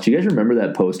 Moss. Do you guys remember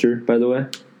that poster, by the way?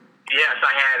 Yes,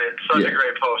 I had it. Such a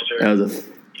great poster. That was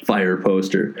a fire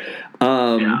poster.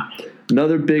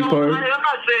 Another big part. I'm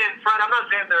not saying, Fred, I'm not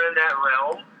saying they're in that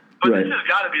realm, but this has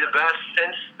got to be the best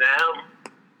since them.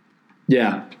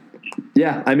 Yeah.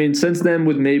 Yeah, I mean, since then,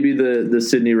 with maybe the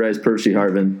Sidney Rice, Percy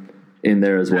Harvin in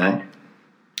there as well.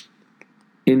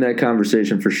 In that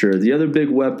conversation for sure. The other big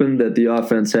weapon that the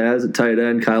offense has at tight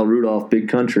end, Kyle Rudolph, big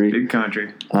country. Big country.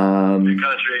 Big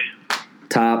country.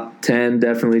 Top 10,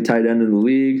 definitely tight end in the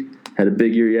league. Had a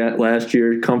big year last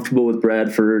year. Comfortable with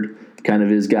Bradford, kind of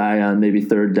his guy on maybe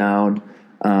third down.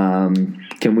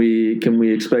 Can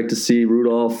we expect to see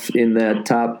Rudolph in that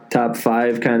top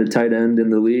 5 kind of tight end in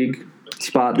the league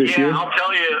spot this year? Yeah, I'll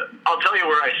tell you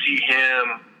where I see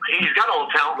him. He's got all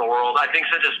the talent in the world. I think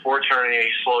since his sports journey,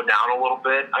 he's slowed down a little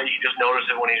bit. You just notice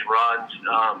it when he runs.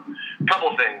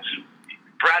 Couple things.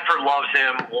 Bradford loves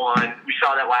him. 1, we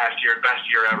saw that last year, best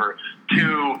year ever. 2,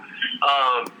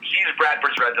 he's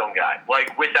Bradford's red zone guy, like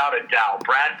without a doubt.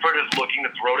 Bradford is looking to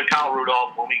throw to Kyle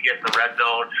Rudolph when we get in the red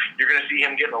zone. You're going to see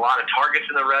him getting a lot of targets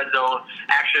in the red zone.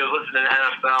 Actually, I was listening to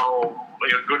NFL,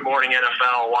 Good Morning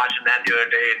NFL, watching that the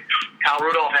other day. Kyle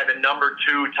Rudolph had the number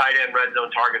 2 tight end red zone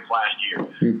targets last year.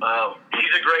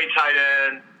 He's a great tight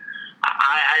end.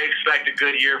 I expect a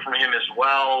good year from him as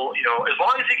well. As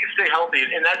long as he can stay healthy,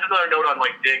 and that's another note on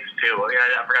Diggs too.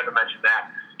 I forgot to mention that.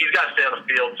 He's got to stay on the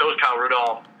field. So is Kyle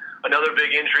Rudolph. Another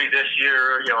big injury this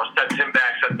year, sets him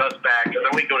back, sets us back. And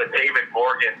then we go to David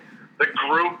Morgan. The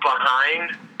group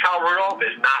behind Kyle Rudolph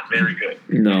is not very good.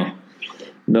 No.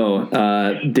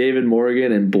 David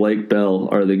Morgan and Blake Bell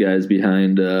are the guys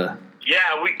behind.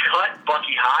 Yeah, we cut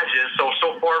Bucky Hodges.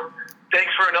 So far,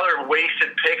 thanks for another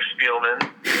wasted pick, Spielman.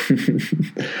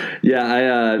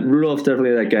 Yeah, Rudolph's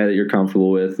definitely that guy that you're comfortable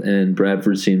with, and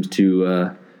Bradford seems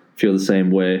to feel the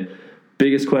same way.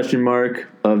 Biggest question mark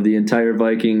of the entire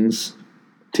Vikings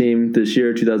team this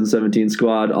year, 2017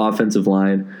 squad, offensive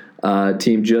line.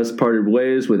 Team just parted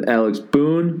ways with Alex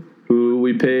Boone, who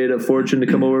we paid a fortune to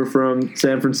come over from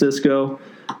San Francisco.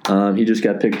 He just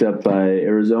got picked up by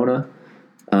Arizona.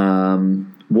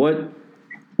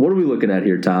 What are we looking at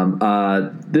here, Tom?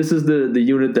 This is the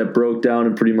unit that broke down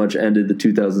and pretty much ended the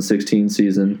 2016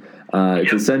 season.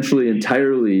 It's essentially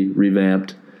entirely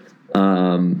revamped.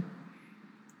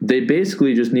 They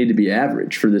basically just need to be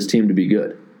average for this team to be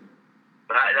good.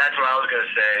 That's what I was going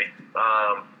to say.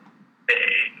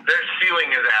 Their ceiling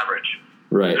is average.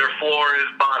 Right. Their floor is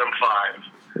bottom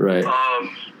 5. Right.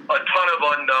 A ton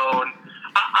of unknown.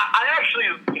 I actually,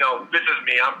 this is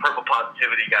me. I'm purple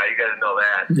positivity guy. You guys know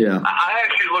that. Yeah. I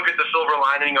actually look at the silver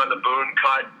lining on the Boone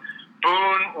cut.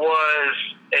 Boone was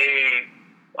a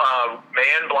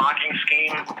man blocking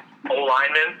scheme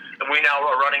O-lineman, and we now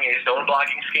are running a zone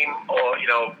blocking scheme,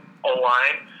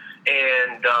 O-line.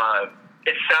 And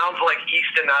it sounds like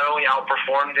Easton not only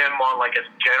outperformed him on like a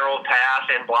general pass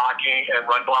and blocking and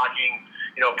run blocking,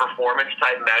 performance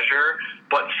type measure,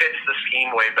 but fits the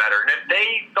scheme way better. And if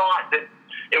they thought that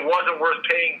it wasn't worth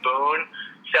paying Boone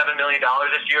 $7 million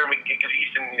this year, because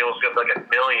Easton, is going to be like $1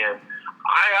 million.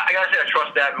 I gotta say, I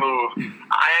trust that move.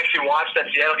 I actually watched that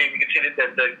Seattle game. You can see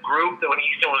that the group that when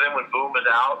Easton was in, when Boone was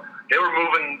out, they were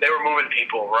moving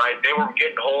people, right? They were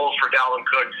getting holes for Dalvin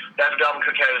Cook. That's when Dalvin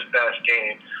Cook had his best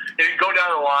game. If you go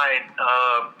down the line,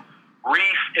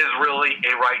 Reef is really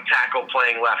a right tackle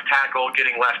playing left tackle,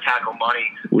 getting left tackle money.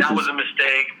 That was a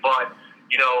mistake, but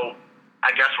I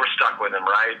guess we're stuck with him,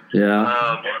 right?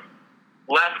 Yeah.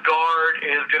 Left guard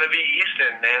is going to be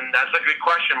Easton, and that's a good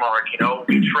question mark.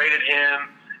 We traded him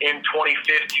in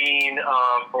 2015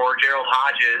 for Gerald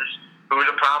Hodges, who was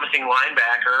a promising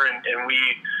linebacker, and we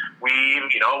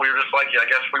were just like, I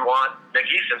guess we want Nick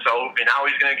Easton, so now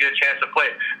he's going to get a chance to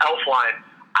play. Elfline,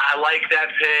 I like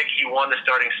that pick. He won the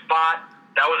starting spot.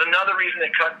 That was another reason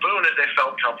they cut Boone, is they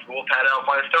felt comfortable with Pat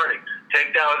Elfline starting.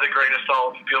 Take that with a grain of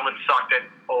salt. Spielman sucked at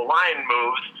O-line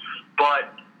moves,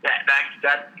 but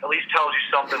that at least tells you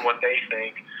something what they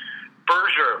think.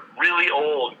 Berger, really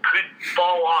old, could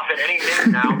fall off at any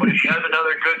minute now, but if he has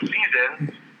another good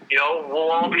season, we'll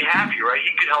all be happy, right?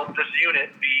 He could help this unit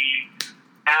be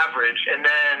average. And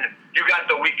then you got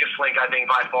the weakest link, I think,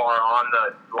 by far on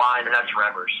the line, and that's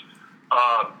Revers.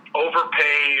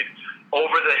 Overpaid,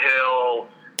 over the hill,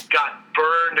 got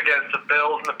burned against the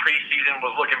Bills in the preseason,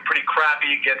 was looking pretty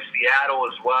crappy against Seattle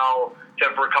as well,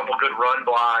 except for a couple good run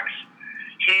blocks.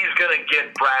 He's going to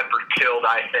get Bradford killed,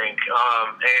 I think.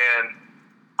 And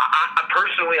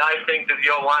Personally, I think that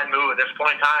the O-line move at this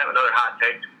point in time, another hot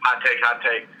take.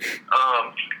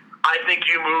 I think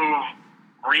you move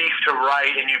Reef to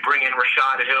right and you bring in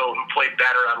Rashad Hill, who played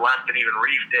better on left than even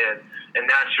Reef did, and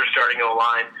that's your starting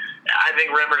O-line. I think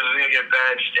Remmers is going to get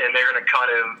benched, and they're going to cut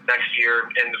him next year,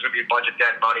 and there's going to be a bunch of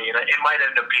dead money, and it might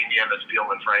end up being the Emmitt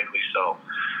Spielman, frankly. So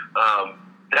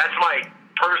that's my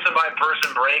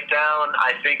person-by-person breakdown.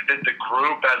 I think that the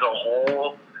group as a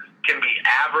whole can be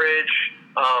average,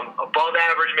 above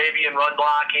average maybe in run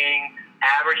blocking,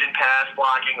 average in pass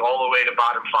blocking, all the way to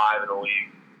bottom 5 in the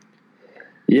league.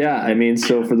 Yeah, I mean,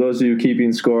 so for those of you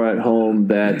keeping score at home,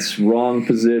 that's wrong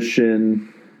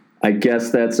position. I guess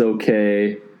that's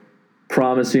okay.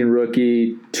 Promising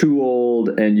rookie, too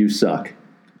old, and you suck.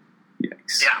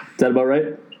 Yikes. Yeah. Is that about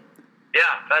right?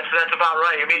 Yeah, that's about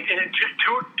right. I mean,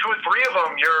 two or three of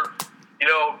them,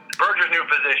 Berger's new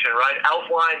position, right?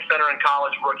 Elfline, center in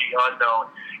college, rookie, unknown.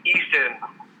 Easton,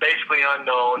 basically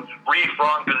unknown. Reef,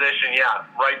 wrong position, yeah.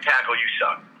 Right tackle, you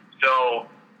suck. So,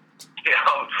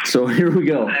 So here we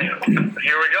go. Here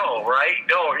we go, right?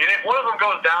 No, if one of them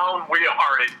goes down, we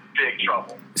are in big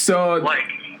trouble. So,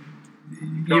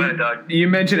 go ahead, Doug. You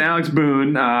mentioned Alex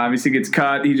Boone. Obviously gets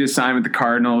cut. He just signed with the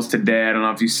Cardinals today. I don't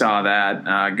know if you saw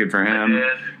that. Good for him.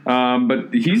 I did.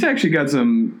 But he's actually got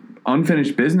some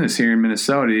unfinished business here in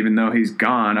Minnesota, even though he's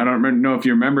gone. I don't know if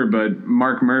you remember, but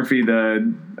Mark Murphy,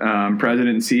 the president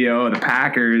and CEO of the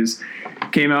Packers,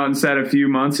 came out and said a few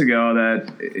months ago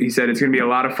that he said it's going to be a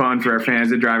lot of fun for our fans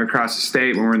to drive across the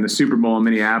state when we're in the Super Bowl in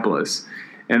Minneapolis.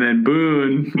 And then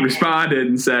Boone responded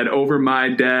and said, "Over my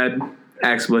dead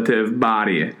expletive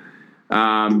body."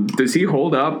 Does he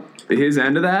hold up his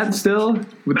end of that still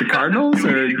with the Cardinals?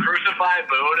 Or you crucify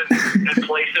Boone and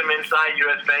place him inside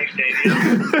U.S. Bank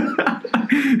Stadium?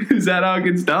 Is that how it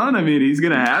gets done? I mean, he's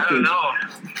going to have to.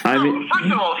 I don't know.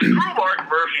 First of all, screw Mark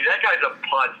Murphy. That guy's a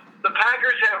punt. The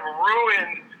Packers have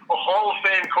ruined a Hall of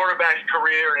Fame quarterback's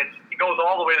career, and it goes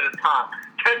all the way to the top.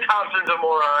 Ted Thompson's a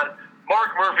moron.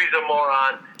 Mark Murphy's a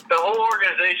moron. The whole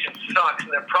organization sucks,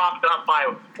 and they're propped up by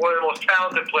one of the most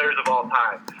talented players of all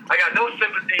time. I got no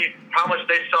sympathy for how much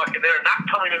they suck, and they're not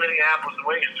coming to Minneapolis and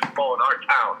winning a Super Bowl in our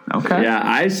town. Okay. Yeah,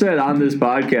 I said on this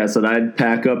podcast that I'd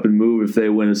pack up and move if they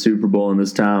win a Super Bowl in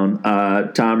this town.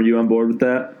 Tom, are you on board with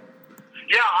that?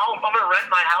 Yeah, I'm going to rent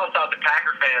my house out to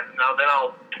Packer fans, and then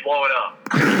I'll blow it up.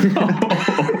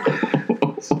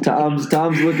 Tom's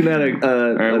looking at a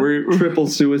triple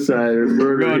suicide or murder.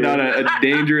 We're going down a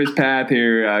dangerous path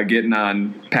here, getting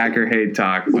on Packer hate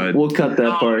talk, but we'll cut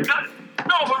that part.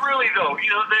 No, but really though,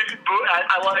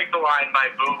 I like the line by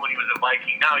Boone when he was a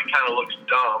Viking. Now he kind of looks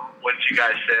dumb. What did you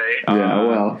guys say? Yeah,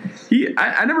 well,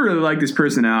 I never really liked his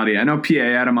personality. I know PA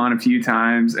had him on a few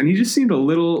times, and he just seemed a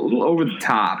little over the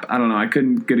top. I don't know. I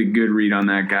couldn't get a good read on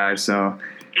that guy, so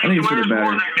I think he's for the better.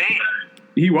 More than me.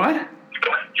 He what?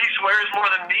 He swears more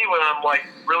than me when I'm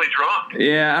really drunk.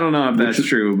 Yeah, I don't know if that's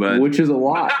true, but which is a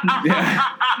lot. Yeah.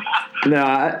 No,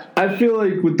 I feel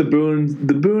like with the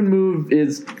Boone move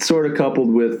is sort of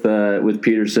coupled with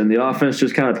Peterson. The offense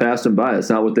just kind of passed him by. It's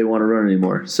not what they want to run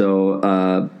anymore. So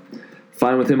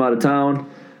fine with him out of town.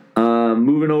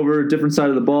 Moving over, different side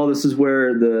of the ball. This is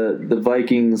where the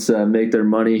Vikings make their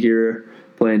money here,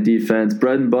 playing defense.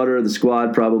 Bread and butter of the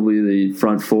squad, probably the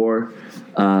front four.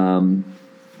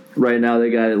 Right now, they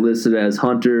got it listed as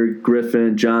Hunter,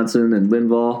 Griffin, Johnson, and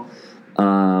Linval.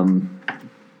 I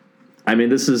mean,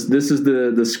 this is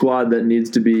the squad that needs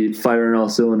to be firing all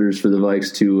cylinders for the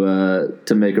Vikes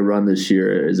to make a run this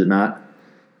year, is it not?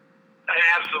 It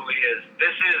absolutely is.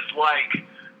 This is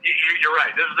you're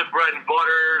right. This is the bread and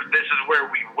butter. This is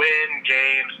where we win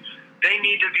games. They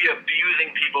need to be abusing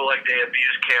people like they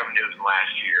abused Cam Newton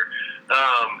last year.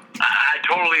 I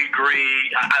totally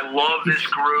agree. I love this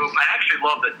group. I actually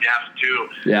love the depth, too.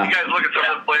 Yeah. You guys look at some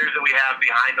of the players that we have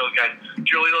behind those guys.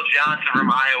 Jaleel Johnson from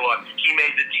Iowa, he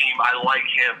made the team. I like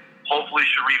him. Hopefully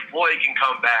Sharif Floyd can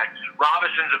come back.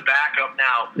 Robinson's a backup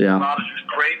now. Yeah. Robinson's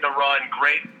great in the run,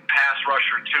 great pass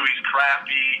rusher, too. He's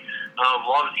crafty,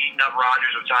 loves eating up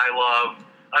Rodgers, which I love.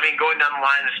 I mean, going down the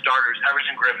line of starters,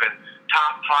 Everson Griffin,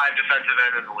 top 5 defensive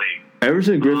end in the league.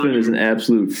 Everson Griffin is an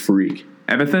absolute freak.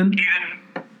 Everton?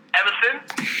 Everson?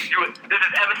 This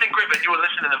is Everson Griffin. You were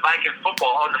listening to the Vikings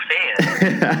football on the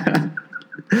fan.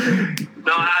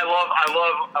 No, I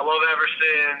love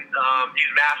Everson.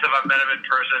 He's massive. I've met him in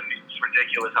person. It's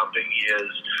ridiculous how big he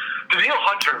is. Daniil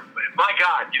Hunter, my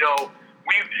God,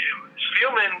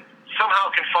 Spielman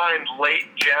somehow can find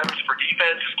late gems for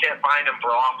defense, just can't find them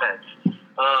for offense.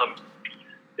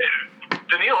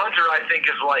 Daniil Hunter, I think,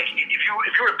 is if you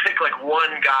were to pick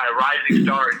one guy, rising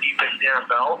star in defense in the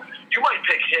NFL, you might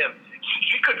pick him.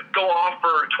 He could go off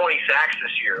for 20 sacks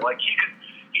this year. Like,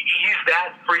 he's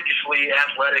that freakishly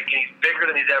athletic, and he's bigger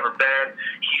than he's ever been.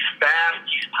 He's fast.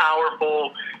 He's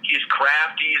powerful. He's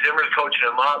crafty. Zimmer's coaching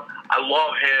him up. I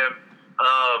love him.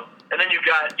 And then you've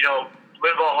got,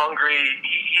 Linval Hungry.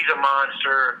 He's a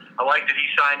monster. I like that he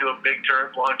signed to a big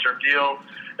long-term deal.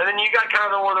 And then you got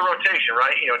kind of more of the rotation,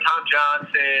 right? Tom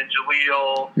Johnson,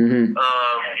 Jaleel. Mm-hmm.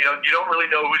 You don't really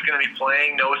know who's going to be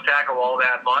playing nose tackle all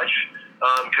that much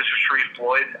because Sharif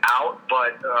Floyd's out.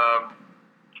 But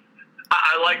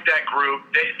I like that group.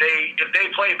 If they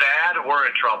play bad, we're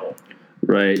in trouble.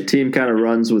 Right. Team kind of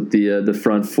runs with the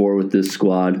front four with this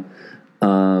squad.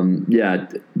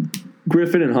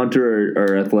 Griffin and Hunter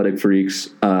are athletic freaks.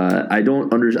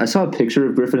 I saw a picture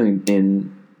of Griffin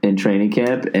in training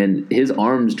camp, and his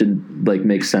arms didn't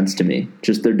make sense to me.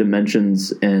 Just their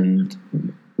dimensions and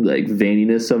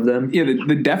veininess of them. Yeah,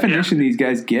 the definition these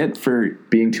guys get for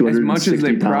being 260 as much as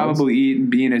they pounds. Probably eat and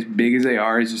being as big as they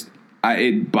are is just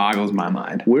it boggles my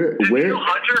mind. Where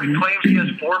Hunter claims he has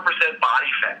 4% body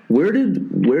fat. Where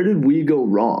did we go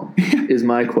wrong? Is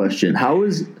my question. How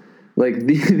is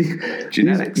the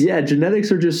genetics?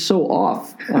 Genetics are just so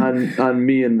off on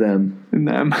me and them.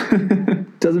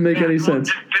 Doesn't make any sense.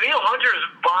 Daniil Hunter's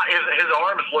his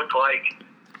arms look like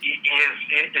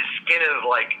his skin is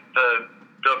like the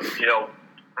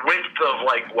width of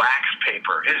wax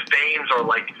paper. His veins are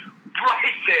right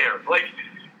there,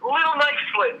 little knife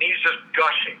slit, and he's just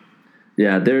gushing.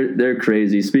 Yeah, they're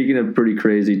crazy. Speaking of pretty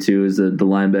crazy too, is the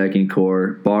linebacking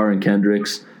core, Barr and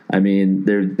Kendricks. I mean,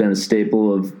 they've been a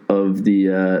staple of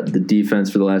the defense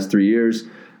for the last 3 years.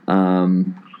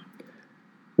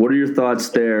 What are your thoughts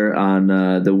there on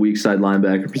the weak side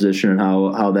linebacker position and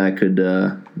how that could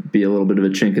be a little bit of a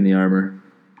chink in the armor?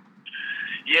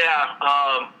 Yeah,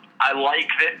 I like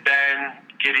that Ben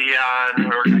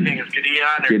Gideon, or I think it's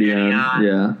Gideon.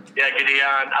 Yeah. Yeah,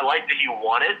 Gideon. I like that he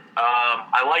won it.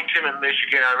 I liked him in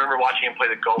Michigan. I remember watching him play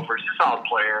the Gophers. He's a solid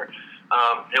player.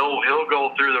 He'll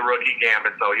go through the rookie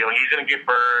gambit though. He's going to get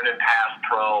burned in pass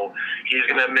pro. He's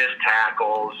going to miss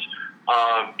tackles.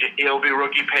 It'll be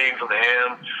rookie pain for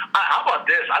him. How about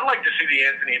this? I'd like to see the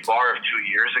Anthony Barr of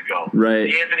 2 years ago. Right.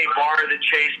 The Anthony Barr that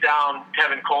chased down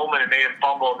Tevin Coleman and made him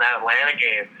fumble in that Atlanta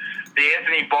game. The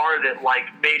Anthony Barr that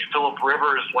made Phillip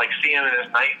Rivers see him in his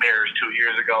nightmares 2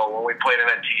 years ago when we played him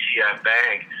at TCF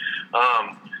Bank.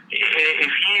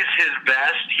 If he's his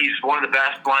best, he's one of the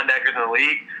best linebackers in the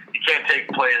league. You can't take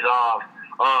plays off.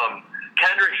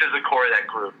 Kendricks is the core of that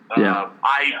group.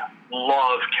 I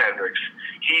love Kendricks.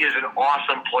 He is an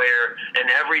awesome player, an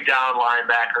every down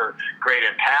linebacker, great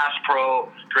in pass pro,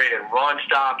 great in run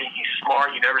stopping. He's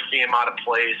smart. You never see him out of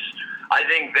place. I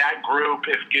think that group,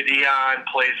 if Gideon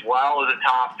plays well, is a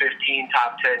top 15,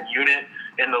 top 10 unit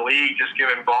in the league, just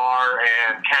given Barr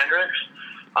and Kendricks.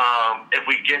 If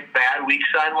we get bad weak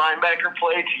side linebacker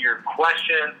play, to your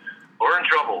question, we're in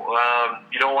trouble.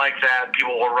 You don't like that.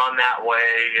 People will run that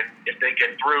way. And if they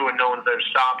get through and no one's there to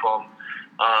stop them,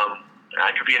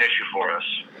 that could be an issue for us.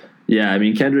 Yeah, I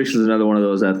mean, Kendricks is another one of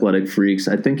those athletic freaks.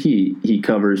 I think he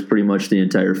covers pretty much the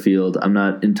entire field. I'm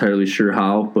not entirely sure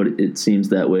how, but it seems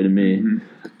that way to me.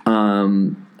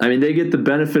 Mm-hmm. I mean, they get the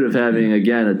benefit of having,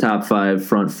 again, a top 5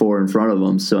 front four in front of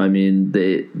them. So, I mean,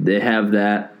 they have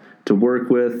that to work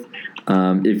with.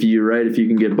 If you're right, if you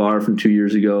can get Barr from 2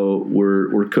 years ago,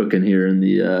 we're cooking here in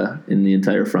the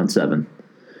entire front seven.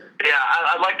 Yeah,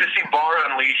 I'd like to see Barr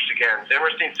unleashed again.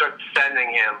 Zimmerstein starts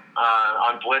sending him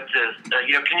on blitzes.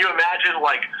 Can you imagine,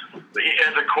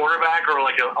 as a quarterback or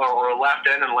a left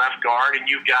end and left guard, and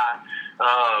you've got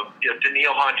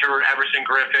Daniil Hunter, Everson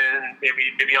Griffin,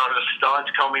 maybe on the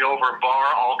studs coming over, Barr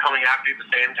all coming after you at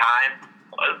the same time.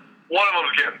 One of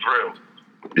them's getting through.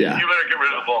 Yeah, you better get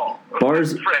rid of the ball.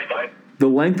 Barr's. The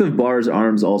length of Barr's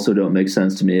arms also don't make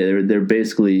sense to me. They're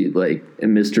basically like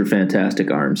Mr.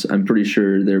 Fantastic arms. I'm pretty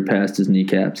sure they're past his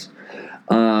kneecaps.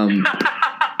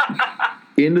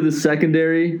 Into the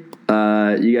secondary, you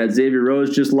got Xavier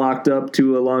Rose just locked up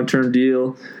to a long-term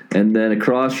deal, and then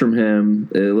across from him,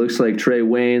 it looks like Trey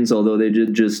Waynes, although they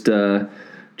did just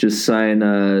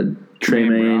sign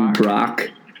Tremaine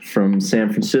Brock from San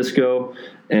Francisco.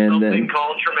 And something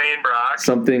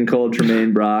called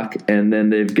Tremaine Brock. And then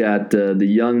they've got the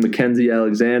young Mackenzie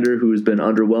Alexander, who's been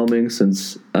underwhelming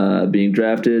since being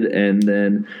drafted, and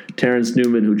then Terrence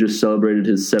Newman, who just celebrated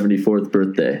his 74th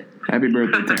birthday. Happy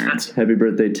birthday, Terrence. Happy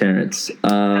birthday, Terrence.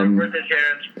 Happy birthday,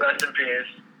 Terrence. Rest in peace.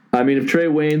 I mean, if Trey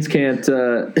Waynes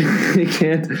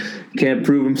can't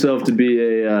prove himself to be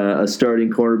a starting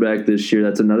cornerback this year,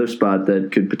 that's another spot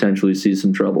that could potentially see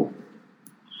some trouble.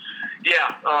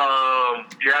 Yeah,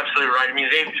 you're absolutely right. I mean,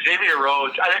 Xavier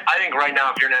Rhodes, I think right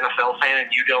now, if you're an NFL fan and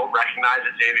you don't recognize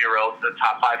that Xavier Rhodes is the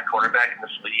top 5 cornerback in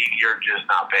this league, you're just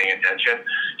not paying attention.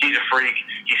 He's a freak.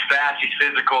 He's fast. He's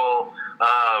physical.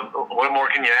 What more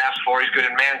can you ask for? He's good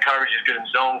in man coverage. He's good in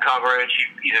zone coverage.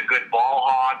 He's a good ball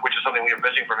hawk, which is something we were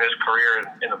missing from his career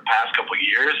in the past couple of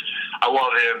years. I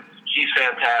love him. He's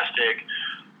fantastic.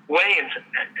 Wayne,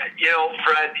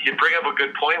 Fred, you bring up a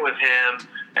good point with him.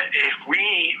 If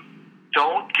we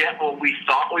don't get what we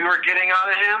thought we were getting out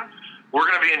of him, we're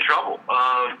going to be in trouble.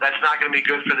 That's not going to be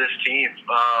good for this team.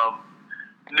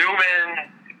 Newman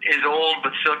is old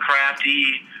but still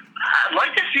crafty. I'd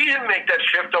like to see him make that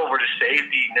shift over to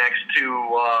safety next to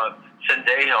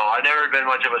Sendejo. I've never been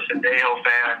much of a Sendejo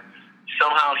fan.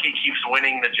 Somehow he keeps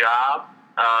winning the job.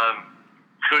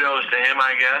 Kudos to him,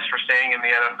 I guess, for staying in the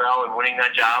NFL and winning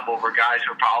that job over guys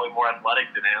who are probably more athletic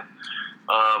than him.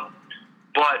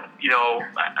 But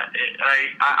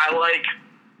I like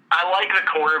the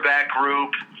cornerback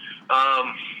group.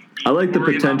 I like the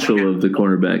potential of the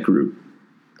cornerback group.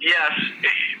 Yes,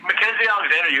 Mackenzie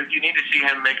Alexander. You need to see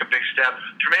him make a big step.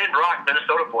 Tremaine Brock,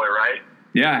 Minnesota boy, right?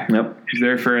 Yeah. Yep. He's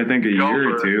there for I think a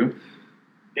year or two.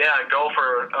 Yeah,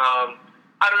 Gopher.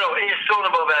 I don't know. He's still an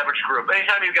above average group.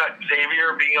 Anytime you've got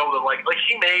Xavier being able to like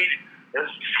he made.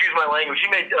 Excuse my language. He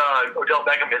made Odell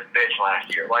Beckham his bitch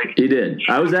last year. He did.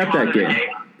 I was at that game.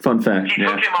 Fun fact. He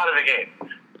took him out of the game.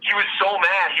 He was so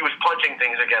mad. He was punching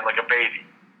things again like a baby.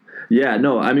 Yeah,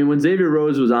 no. I mean, when Xavier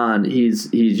Rhodes was on, he's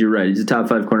you're right. He's a top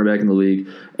 5 cornerback in the league,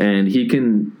 and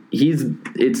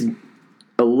it's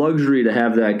a luxury to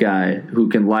have that guy who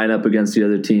can line up against the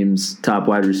other team's top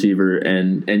wide receiver,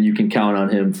 and you can count on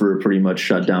him for a pretty much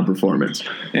shutdown performance.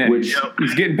 Yeah, which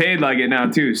he's getting paid like it now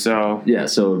too. So yeah,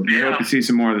 we hope to see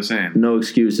some more of the same. No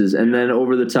excuses. And then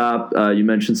over the top, you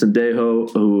mentioned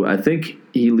Sendejo, who I think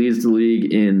he leads the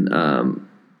league in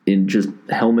just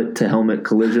helmet to helmet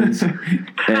collisions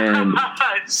and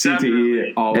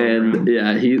CTE all over. And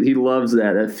yeah, he loves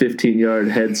that 15-yard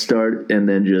head start and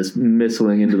then just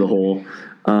missiling into the hole.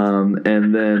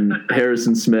 And then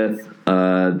Harrison Smith,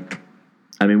 I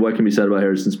mean, what can be said about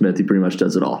Harrison Smith? He pretty much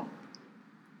does it all.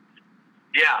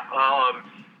 Yeah,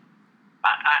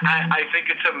 I think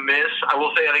it's a miss. I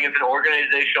will say I think it's an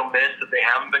organizational miss that they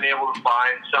haven't been able to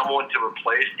find someone to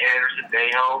replace Anderson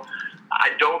Dejo.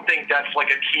 I don't think that's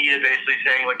like a key to basically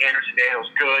saying like Anderson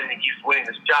Dejo's good and he keeps winning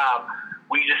this job.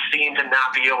 We just seem to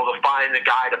not be able to find the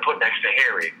guy to put next to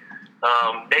Harry.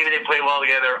 Maybe they play well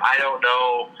together. I don't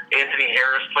know. Anthony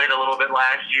Harris played a little bit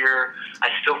last year. I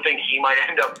still think he might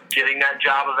end up getting that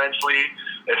job eventually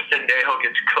if Sendejo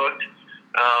gets cooked.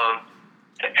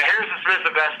 Harrison Smith's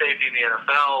the best safety in the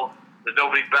NFL. There's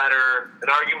nobody better. An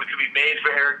argument could be made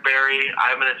for Eric Berry.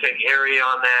 I'm going to take Harry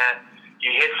on that. He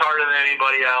hits harder than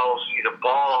anybody else. He's a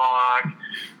ball hawk.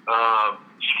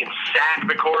 He can sack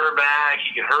the quarterback.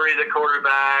 He can hurry the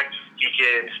quarterback. He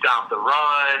can stop the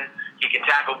run. He can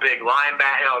tackle big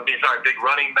big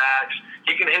running backs.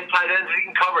 He can hit tight ends. He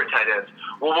can cover tight ends.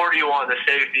 What more do you want in the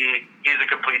safety? He's a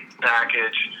complete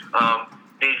package.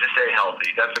 Needs to stay healthy.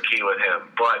 That's the key with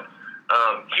him. But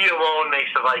he alone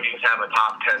makes the Vikings have a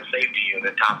top 10 safety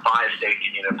unit, top 5 safety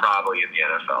unit probably in the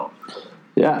NFL.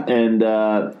 Yeah, and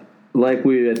like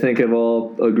I think have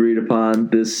all agreed upon,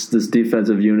 this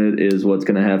defensive unit is what's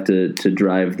going to have to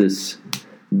drive this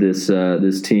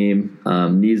team.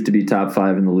 Needs to be top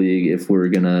 5 in the league if we're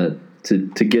going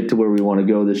to get to where we want to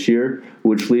go this year,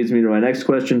 which leads me to my next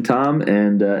question, Tom,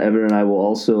 and Evan and I will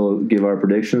also give our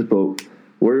predictions, but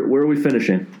where are we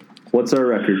finishing? What's our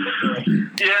record?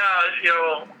 Yeah,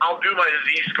 I'll do my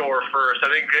Z-score first. I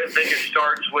think it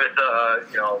starts with,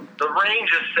 the range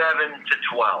is 7 to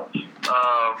 12.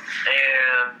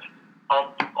 And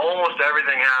almost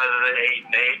everything has an 8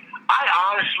 and 8. I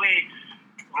honestly,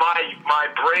 my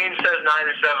brain says 9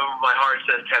 and 7, but my heart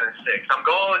says 10 and 6. I'm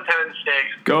going with 10 and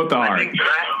 6. Go with the heart.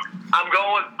 I'm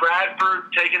going with Bradford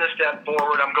taking a step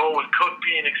forward. I'm going with Cook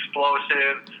being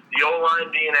explosive, the O-line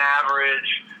being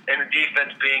average, and the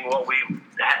defense being what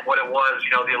it was,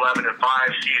 the 11-5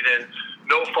 season.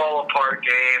 No fall apart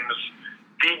games,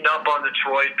 beating up on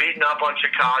Detroit, beating up on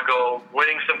Chicago,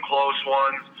 winning some close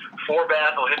ones.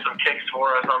 Forbath will hit some kicks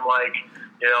for us, unlike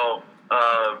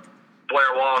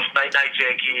Blair Walsh, night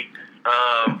Jakey.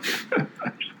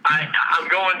 I'm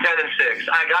going 10 and 6.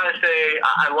 I gotta say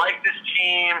I like this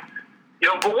team,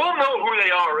 but we'll know who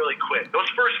they are really quick. Those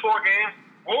first 4 games,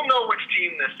 we'll know which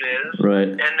team this is, right?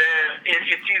 And then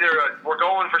it's either we're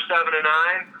going for 7 and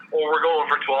 9 or we're going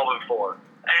for 12 and 4.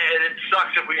 And it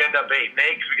sucks if we end up 8 and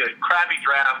 8 because we get a crappy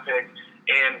draft pick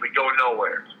and we go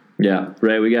nowhere. Yeah,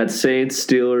 right. We got Saints,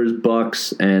 Steelers,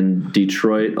 Bucks, and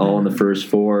Detroit all in the first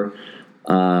 4.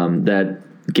 That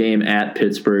game at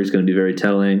Pittsburgh is going to be very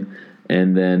telling.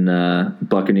 And then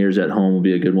Buccaneers at home will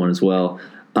be a good one as well.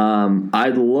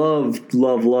 I'd love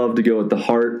to go with the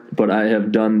heart, but I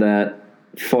have done that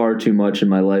far too much in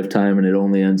my lifetime, and it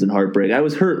only ends in heartbreak. I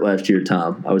was hurt last year,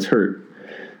 Tom. I was hurt.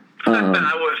 I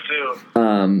was too.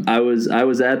 I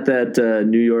was at that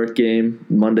New York game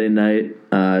Monday night,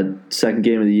 second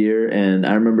game of the year, and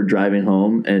I remember driving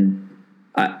home, and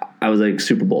I was like,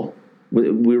 Super Bowl.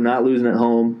 We were not losing at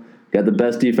home. Got the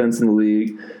best defense in the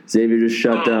league. Xavier just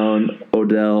shut down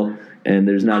Odell, and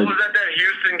there's not. I was at that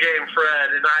Houston game,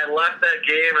 Fred, and I left that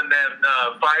game, and then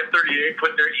 538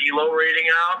 put their ELO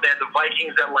rating out. They had the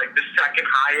Vikings at like the second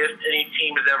highest any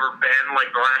team has ever been,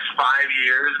 like the last 5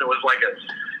 years, and it was like a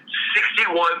 61%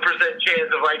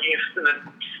 chance the Vikings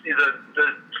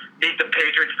beat the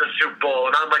Patriots in the Super Bowl,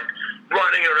 and I'm like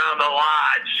running around the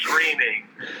lodge screaming.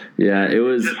 Yeah, it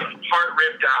was just heart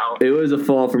ripped out. It was a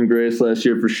fall from grace last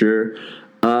year for sure.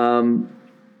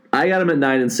 I got them at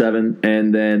 9-7,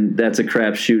 and then that's a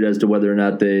crapshoot as to whether or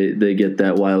not they get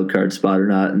that wild card spot or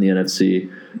not in the NFC.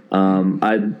 Would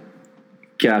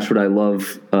I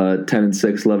love 10-6,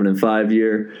 11-5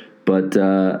 year, but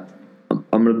I'm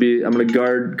gonna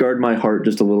guard my heart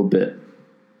just a little bit.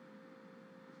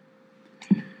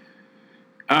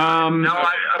 No,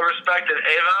 I respect it.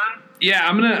 Avon? Yeah,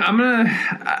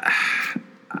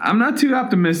 I'm not too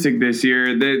optimistic this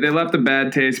year. They left a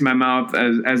bad taste in my mouth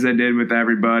as they did with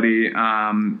everybody.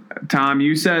 Tom,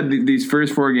 you said these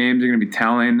first 4 games are going to be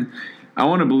telling. I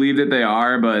want to believe that they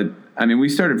are, but I mean, we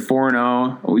started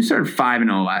 4-0. Well, we started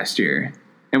 5-0 last year,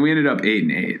 and we ended up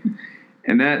 8-8.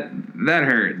 And that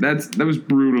hurt. That was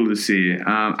brutal to see.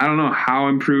 I don't know how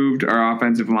improved our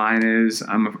offensive line is.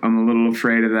 I'm a little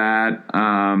afraid of that. So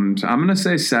I'm gonna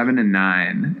say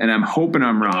 7-9, and I'm hoping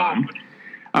I'm wrong.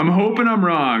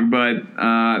 But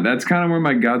that's kind of where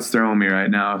my gut's throwing me right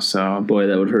now. So boy,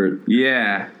 that would hurt.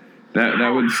 Yeah,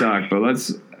 that would suck. But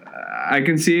I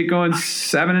can see it going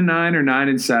 7-9 or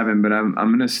 9-7, but I'm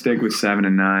gonna stick with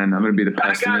 7-9. I'm gonna be the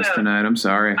pessimist tonight. I'm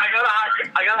sorry. I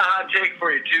got a hot take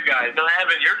for you too, guys. Now,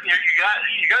 Evan, you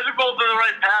guys are both on the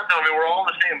right path. Now, I mean, we're all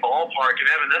in the same ballpark, and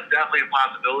Evan, that's definitely a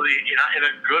possibility, and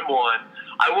a good one.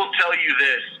 I will tell you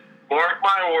this: mark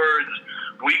my words.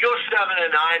 We go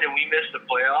 7-9 and we miss the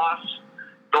playoffs.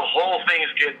 The whole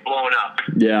thing's getting blown up.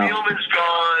 Yeah. Spielman's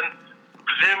gone.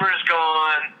 Zimmer's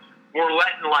gone. We're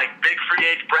letting big free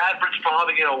agents. Bradford's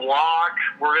probably going to walk.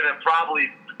 We're going to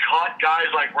probably cut guys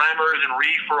like Remmers and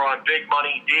Reefer on big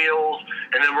money deals,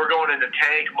 and then we're going into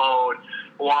tank mode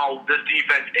while this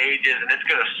defense ages, and it's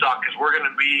going to suck because we're going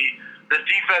to be this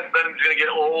defense then is going to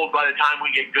get old by the time we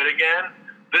get good again.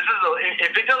 This is if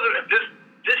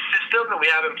this system that we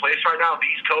have in place right now,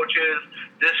 these coaches,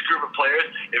 this group of players,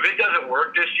 if it doesn't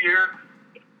work this year,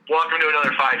 welcome to another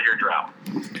 5-year drought.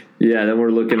 Yeah, then we're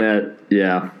looking at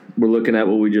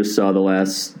what we just saw the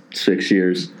last 6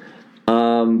 years.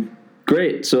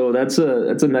 Great. So that's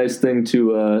a nice thing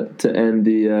to end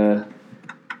the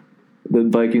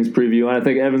Vikings preview. And I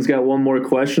think Evan's got one more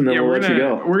question, then we'll let you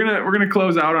go. We're gonna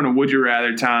close out on a would you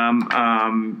rather,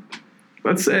 Tom.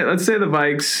 Let's say the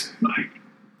Vikes.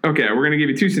 Okay, we're gonna give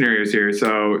you 2 scenarios here.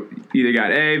 So either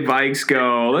got Vikes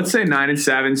go, let's say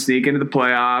 9-7, sneak into the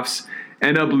playoffs,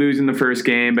 end up losing the first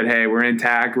game, but hey, we're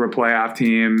intact, we're a playoff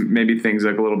team. Maybe things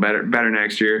look a little better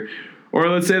next year. Or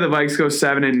let's say the Vikes go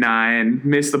 7-9,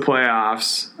 miss the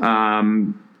playoffs.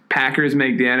 Packers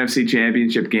make the NFC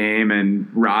Championship game, and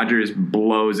Rodgers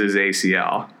blows his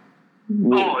ACL.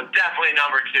 Oh, definitely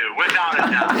number 2, without a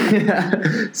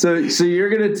doubt. So you're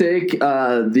gonna take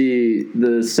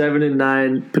the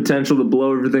 7-9 potential to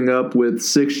blow everything up with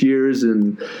 6 years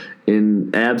in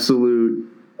absolute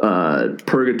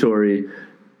purgatory,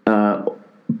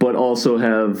 but also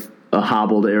have a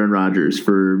hobbled Aaron Rodgers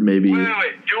for maybe. Wait.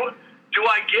 Do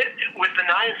I get, with the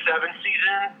 9-7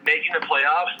 season making the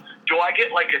playoffs, do I get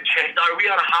a chance? Are we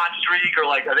on a hot streak, or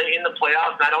are they in the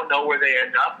playoffs and I don't know where they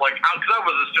end up? Because I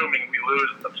was assuming we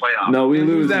lose the playoffs. No, we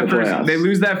lose that playoffs. They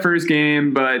lose that first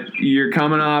game, but you're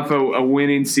coming off a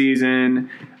winning season,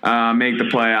 make the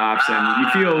playoffs, and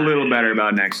you feel a little better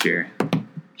about next year.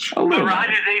 A little.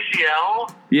 Rodgers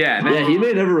ACL? Yeah. Yeah, he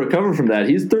may never recover from that.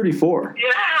 He's 34.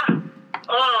 Yeah.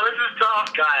 Oh, this is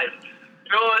tough, guys.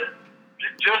 You know what?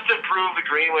 Just to prove the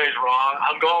Greenway's wrong,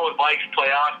 I'm going with Mike's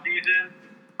playoff season.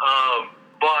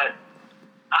 But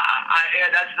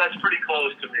that's pretty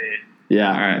close to me.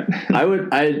 Yeah. All right.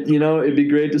 It'd be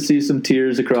great to see some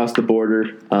tears across the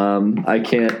border. I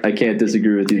can't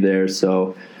disagree with you there.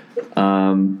 So,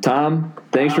 Tom,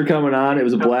 thanks for coming on. It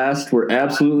was a blast. We're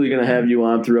absolutely going to have you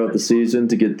on throughout the season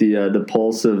to get the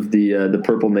pulse of the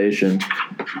Purple Nation.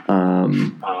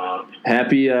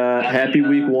 Happy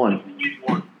week one.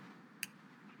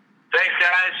 Thanks,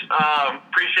 guys.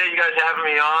 Appreciate you guys having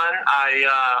me on.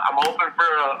 I'm hoping for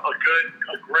a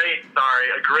great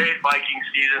Viking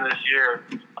season this year.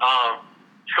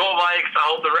 Skol Vikes. I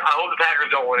hope the Packers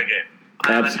don't win a game.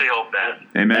 I honestly hope that.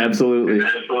 Amen. Absolutely.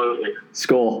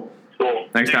 Skol.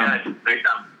 Thanks, Tom. Guys. Thanks,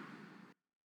 Tom.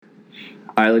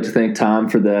 I'd like to thank Tom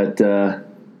for that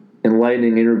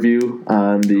enlightening interview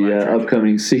on the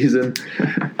upcoming season.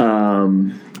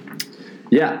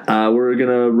 We're going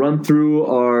to run through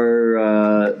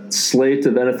our slate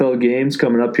of NFL games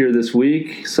coming up here this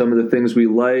week. Some of the things we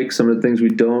like, some of the things we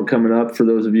don't coming up for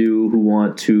those of you who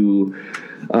want to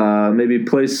maybe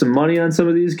place some money on some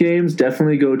of these games.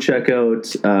 Definitely go check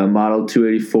out Model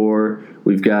 284.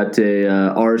 We've got a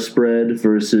R spread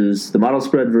versus the model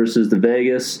spread versus the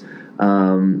Vegas.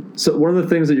 So one of the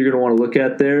things that you're going to want to look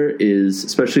at there is,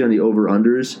 especially on the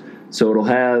over-unders, so it'll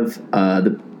have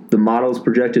the model's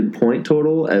projected point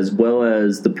total as well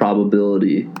as the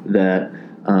probability that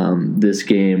this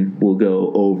game will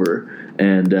go over.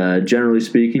 And generally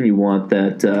speaking, you want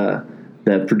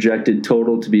that projected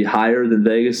total to be higher than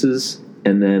Vegas's,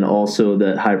 and then also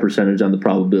that high percentage on the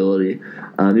probability.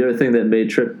 The other thing that may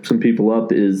trip some people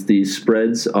up is the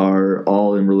spreads are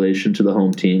all in relation to the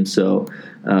home team. So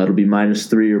it'll be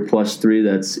 -3 or +3.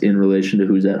 That's in relation to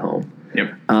who's at home.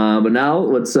 Yep. But now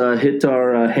let's hit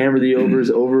our hammer the overs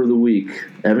over the week.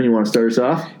 Evan, you want to start us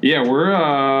off? Yeah,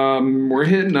 we're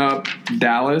hitting up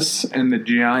Dallas and the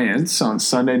Giants on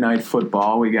Sunday Night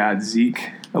Football. We got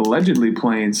Zeke allegedly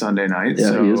playing Sunday night. Yeah,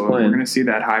 so he is playing. We're going to see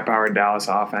that high-powered Dallas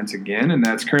offense again, and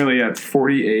that's currently at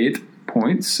 48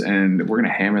 points, and we're going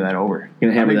to hammer that over.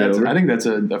 You're going to hammer that over? I think that's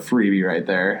a freebie right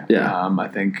there. Yeah. I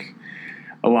think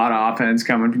a lot of offense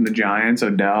coming from the Giants,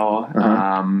 Odell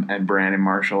and Brandon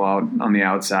Marshall out on the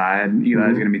outside. Eli's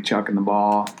going to be chucking the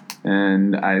ball,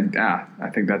 and I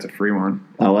think that's a free one.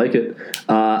 I like it.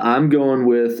 I'm going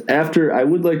with, after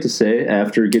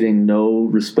getting no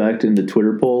respect in the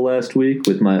Twitter poll last week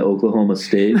with my Oklahoma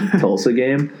State Tulsa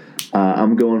game,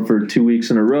 I'm going for 2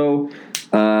 weeks in a row.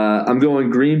 I'm going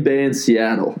Green Bay and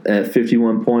Seattle at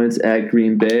 51 points at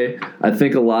Green Bay. I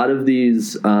think a lot of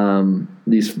these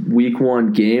week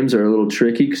one games are a little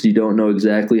tricky because you don't know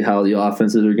exactly how the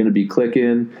offenses are going to be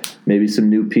clicking. Maybe some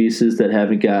new pieces that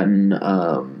haven't gotten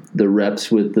the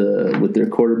reps with their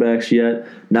quarterbacks yet.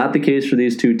 Not the case for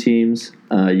these two teams.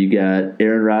 You got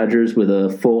Aaron Rodgers with a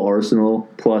full arsenal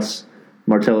plus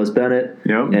Martellus Bennett,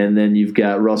 and then you've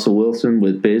got Russell Wilson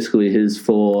with basically his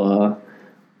full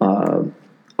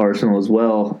arsenal as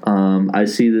well. I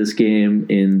see this game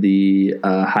in the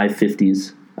high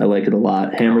 50s. I like it a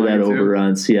lot. Hammer that over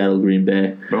on Seattle, Green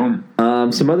Bay. Boom.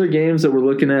 Some other games that we're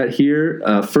looking at here.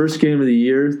 First game of the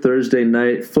year, Thursday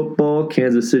night football,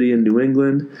 Kansas City and New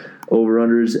England.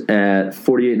 Over-unders at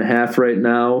 48.5 right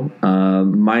now,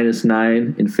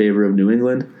 -9 in favor of New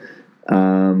England.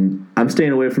 I'm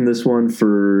staying away from this one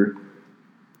for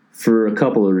a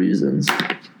couple of reasons.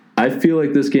 I feel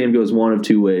like this game goes one of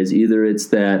two ways. Either it's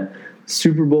that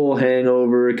Super Bowl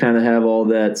hangover, kind of have all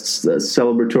that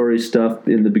celebratory stuff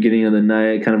in the beginning of the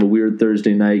night, kind of a weird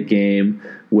Thursday night game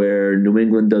where New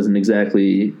England doesn't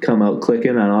exactly come out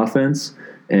clicking on offense,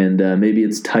 and maybe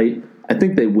it's tight. I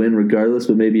think they win regardless,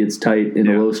 but maybe it's tight in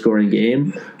a low-scoring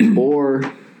game, or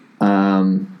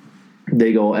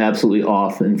they go absolutely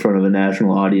off in front of a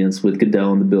national audience with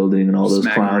Goodell in the building and all those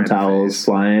clown towels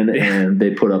flying, and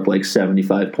they put up like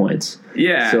 75 points.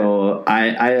 Yeah. So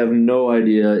I have no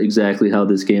idea exactly how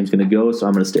this game's going to go, so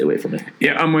I'm going to stay away from it.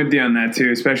 Yeah, I'm with you on that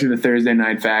too, especially the Thursday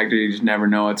night factor. You just never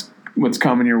know what's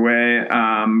coming your way.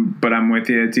 But I'm with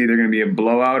you. It's either going to be a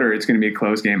blowout or it's going to be a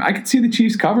close game. I could see the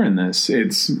Chiefs covering this.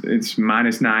 It's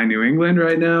 -9 New England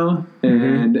right now,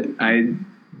 and I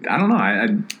don't know. I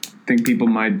think people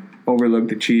might overlook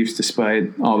the Chiefs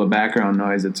despite all the background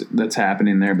noise that's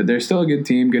happening there. But they're still a good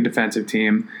team, good defensive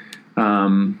team,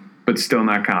 but still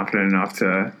not confident enough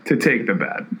to take the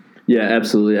bet. Yeah,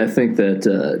 absolutely. I think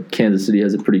that Kansas City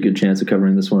has a pretty good chance of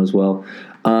covering this one as well.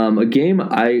 A game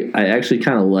I actually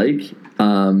kind of like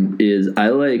is I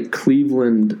like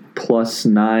Cleveland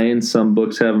 +9. Some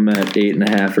books have them at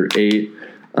 8.5 or 8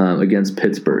 against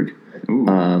Pittsburgh.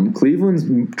 Cleveland's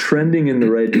trending in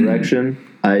the right direction.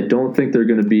 I don't think they're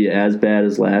going to be as bad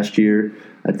as last year.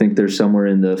 I think they're somewhere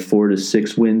in the 4 to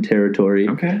 6 win territory.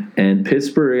 Okay. And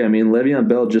Pittsburgh, I mean, Le'Veon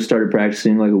Bell just started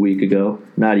practicing like a week ago,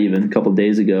 not even, a couple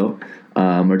days ago.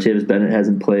 Martavis Bennett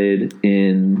hasn't played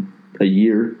in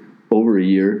over a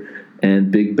year.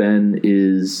 and Big Ben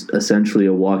is essentially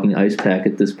a walking ice pack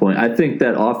at this point. I think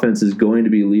that offense is going to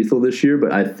be lethal this year,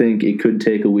 but I think it could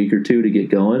take a week or two to get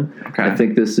going. Okay. I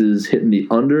think this is hitting the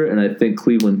under, and I think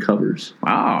Cleveland covers.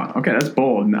 Wow. Okay, that's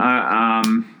bold.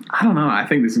 I don't know. I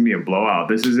think this is going to be a blowout.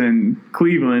 This is in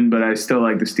Cleveland, but I still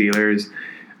like the Steelers.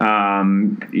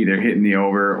 Either hitting the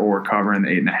over or covering the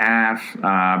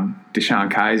 8.5.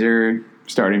 Deshaun Kaiser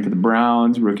starting for the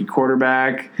Browns, rookie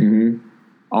quarterback. Mm-hmm.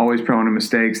 Always prone to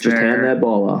mistakes. Just there. hand that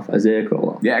ball off, Isaiah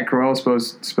Crowell. Yeah, Crowell's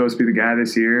supposed to be the guy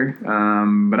this year,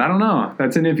 but I don't know.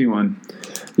 That's an iffy one.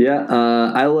 Yeah,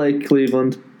 I like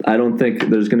Cleveland. I don't think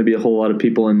there's going to be a whole lot of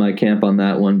people in my camp on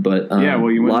that one, but yeah,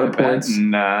 well, you a win lot that of points.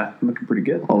 And looking pretty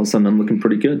good. All of a sudden, I'm looking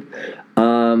pretty good.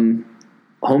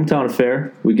 Hometown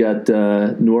affair. We got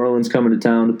New Orleans coming to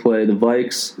town to play the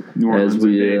Vikes. New Orleans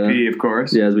AP, of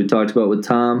course. Yeah, as we talked about with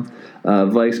Tom.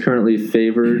 Vikes currently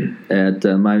favored at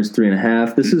minus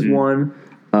 3.5. This is one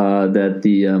that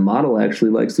the model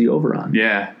actually likes the over on.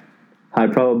 Yeah. High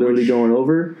probability going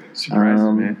over.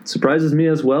 Surprises me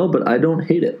as well, but I don't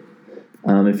hate it.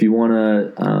 If you want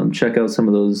to check out some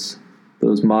of those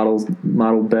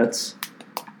model bets,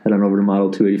 head on over to Model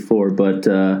 284. But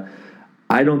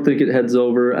I don't think it heads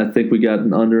over. I think we got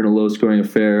an under and a low-scoring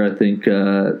affair. I think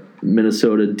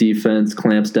Minnesota defense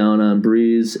clamps down on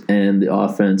Breeze, and the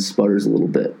offense sputters a little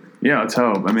bit. Yeah, let's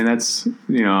hope. I mean, that's,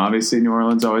 obviously New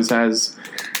Orleans always has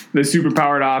the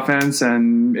super-powered offense,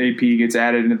 and AP gets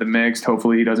added into the mix.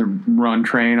 Hopefully he doesn't run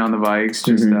train on the Vikes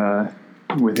just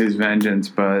with his vengeance,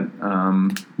 but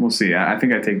we'll see. I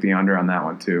think I take the under on that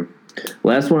one too.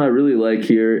 Last one I really like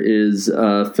here is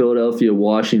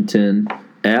Philadelphia-Washington.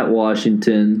 At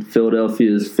Washington,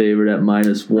 Philadelphia is favored at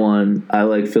 -1. I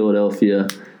like Philadelphia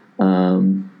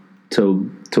to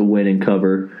win and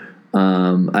cover.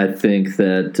 I think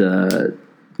that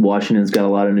Washington's got a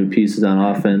lot of new pieces on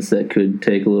offense that could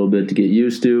take a little bit to get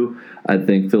used to. I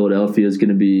think Philadelphia is going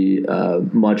to be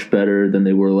much better than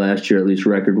they were last year, at least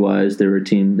record-wise. They were a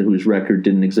team whose record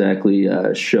didn't exactly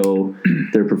show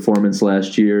their performance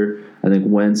last year. I think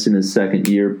Wentz in his second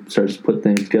year starts to put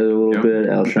things together a little bit.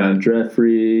 Alshon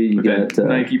Jeffrey. You got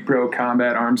Nike Pro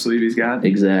Combat arm sleeve he's got.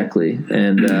 Exactly.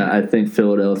 And I think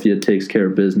Philadelphia takes care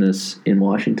of business in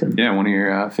Washington. Yeah, one of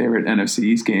your favorite NFC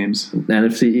East games.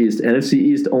 NFC East. NFC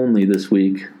East only this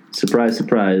week. Surprise,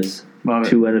 surprise. Love it.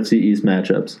 2 NFC East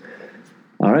matchups.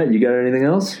 All right, you got anything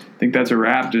else? I think that's a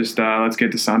wrap. Just let's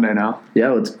get to Sunday now.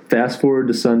 Yeah, let's fast forward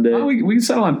to Sunday. Oh, we can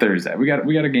settle on Thursday. We got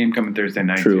a game coming Thursday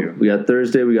night. True. Too. We got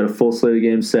Thursday. We got a full slate of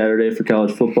games Saturday for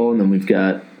college football, and then we've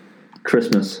got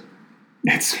Christmas.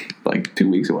 It's like 2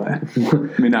 weeks away.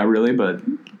 I mean, not really, but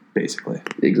basically.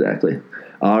 Exactly.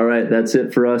 All right, that's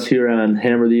it for us here on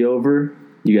Hammer the Over.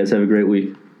 You guys have a great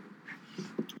week.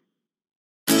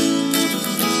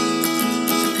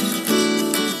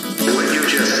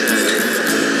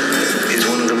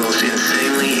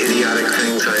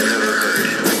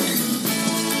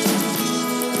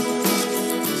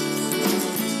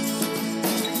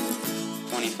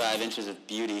 Inches of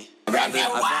beauty.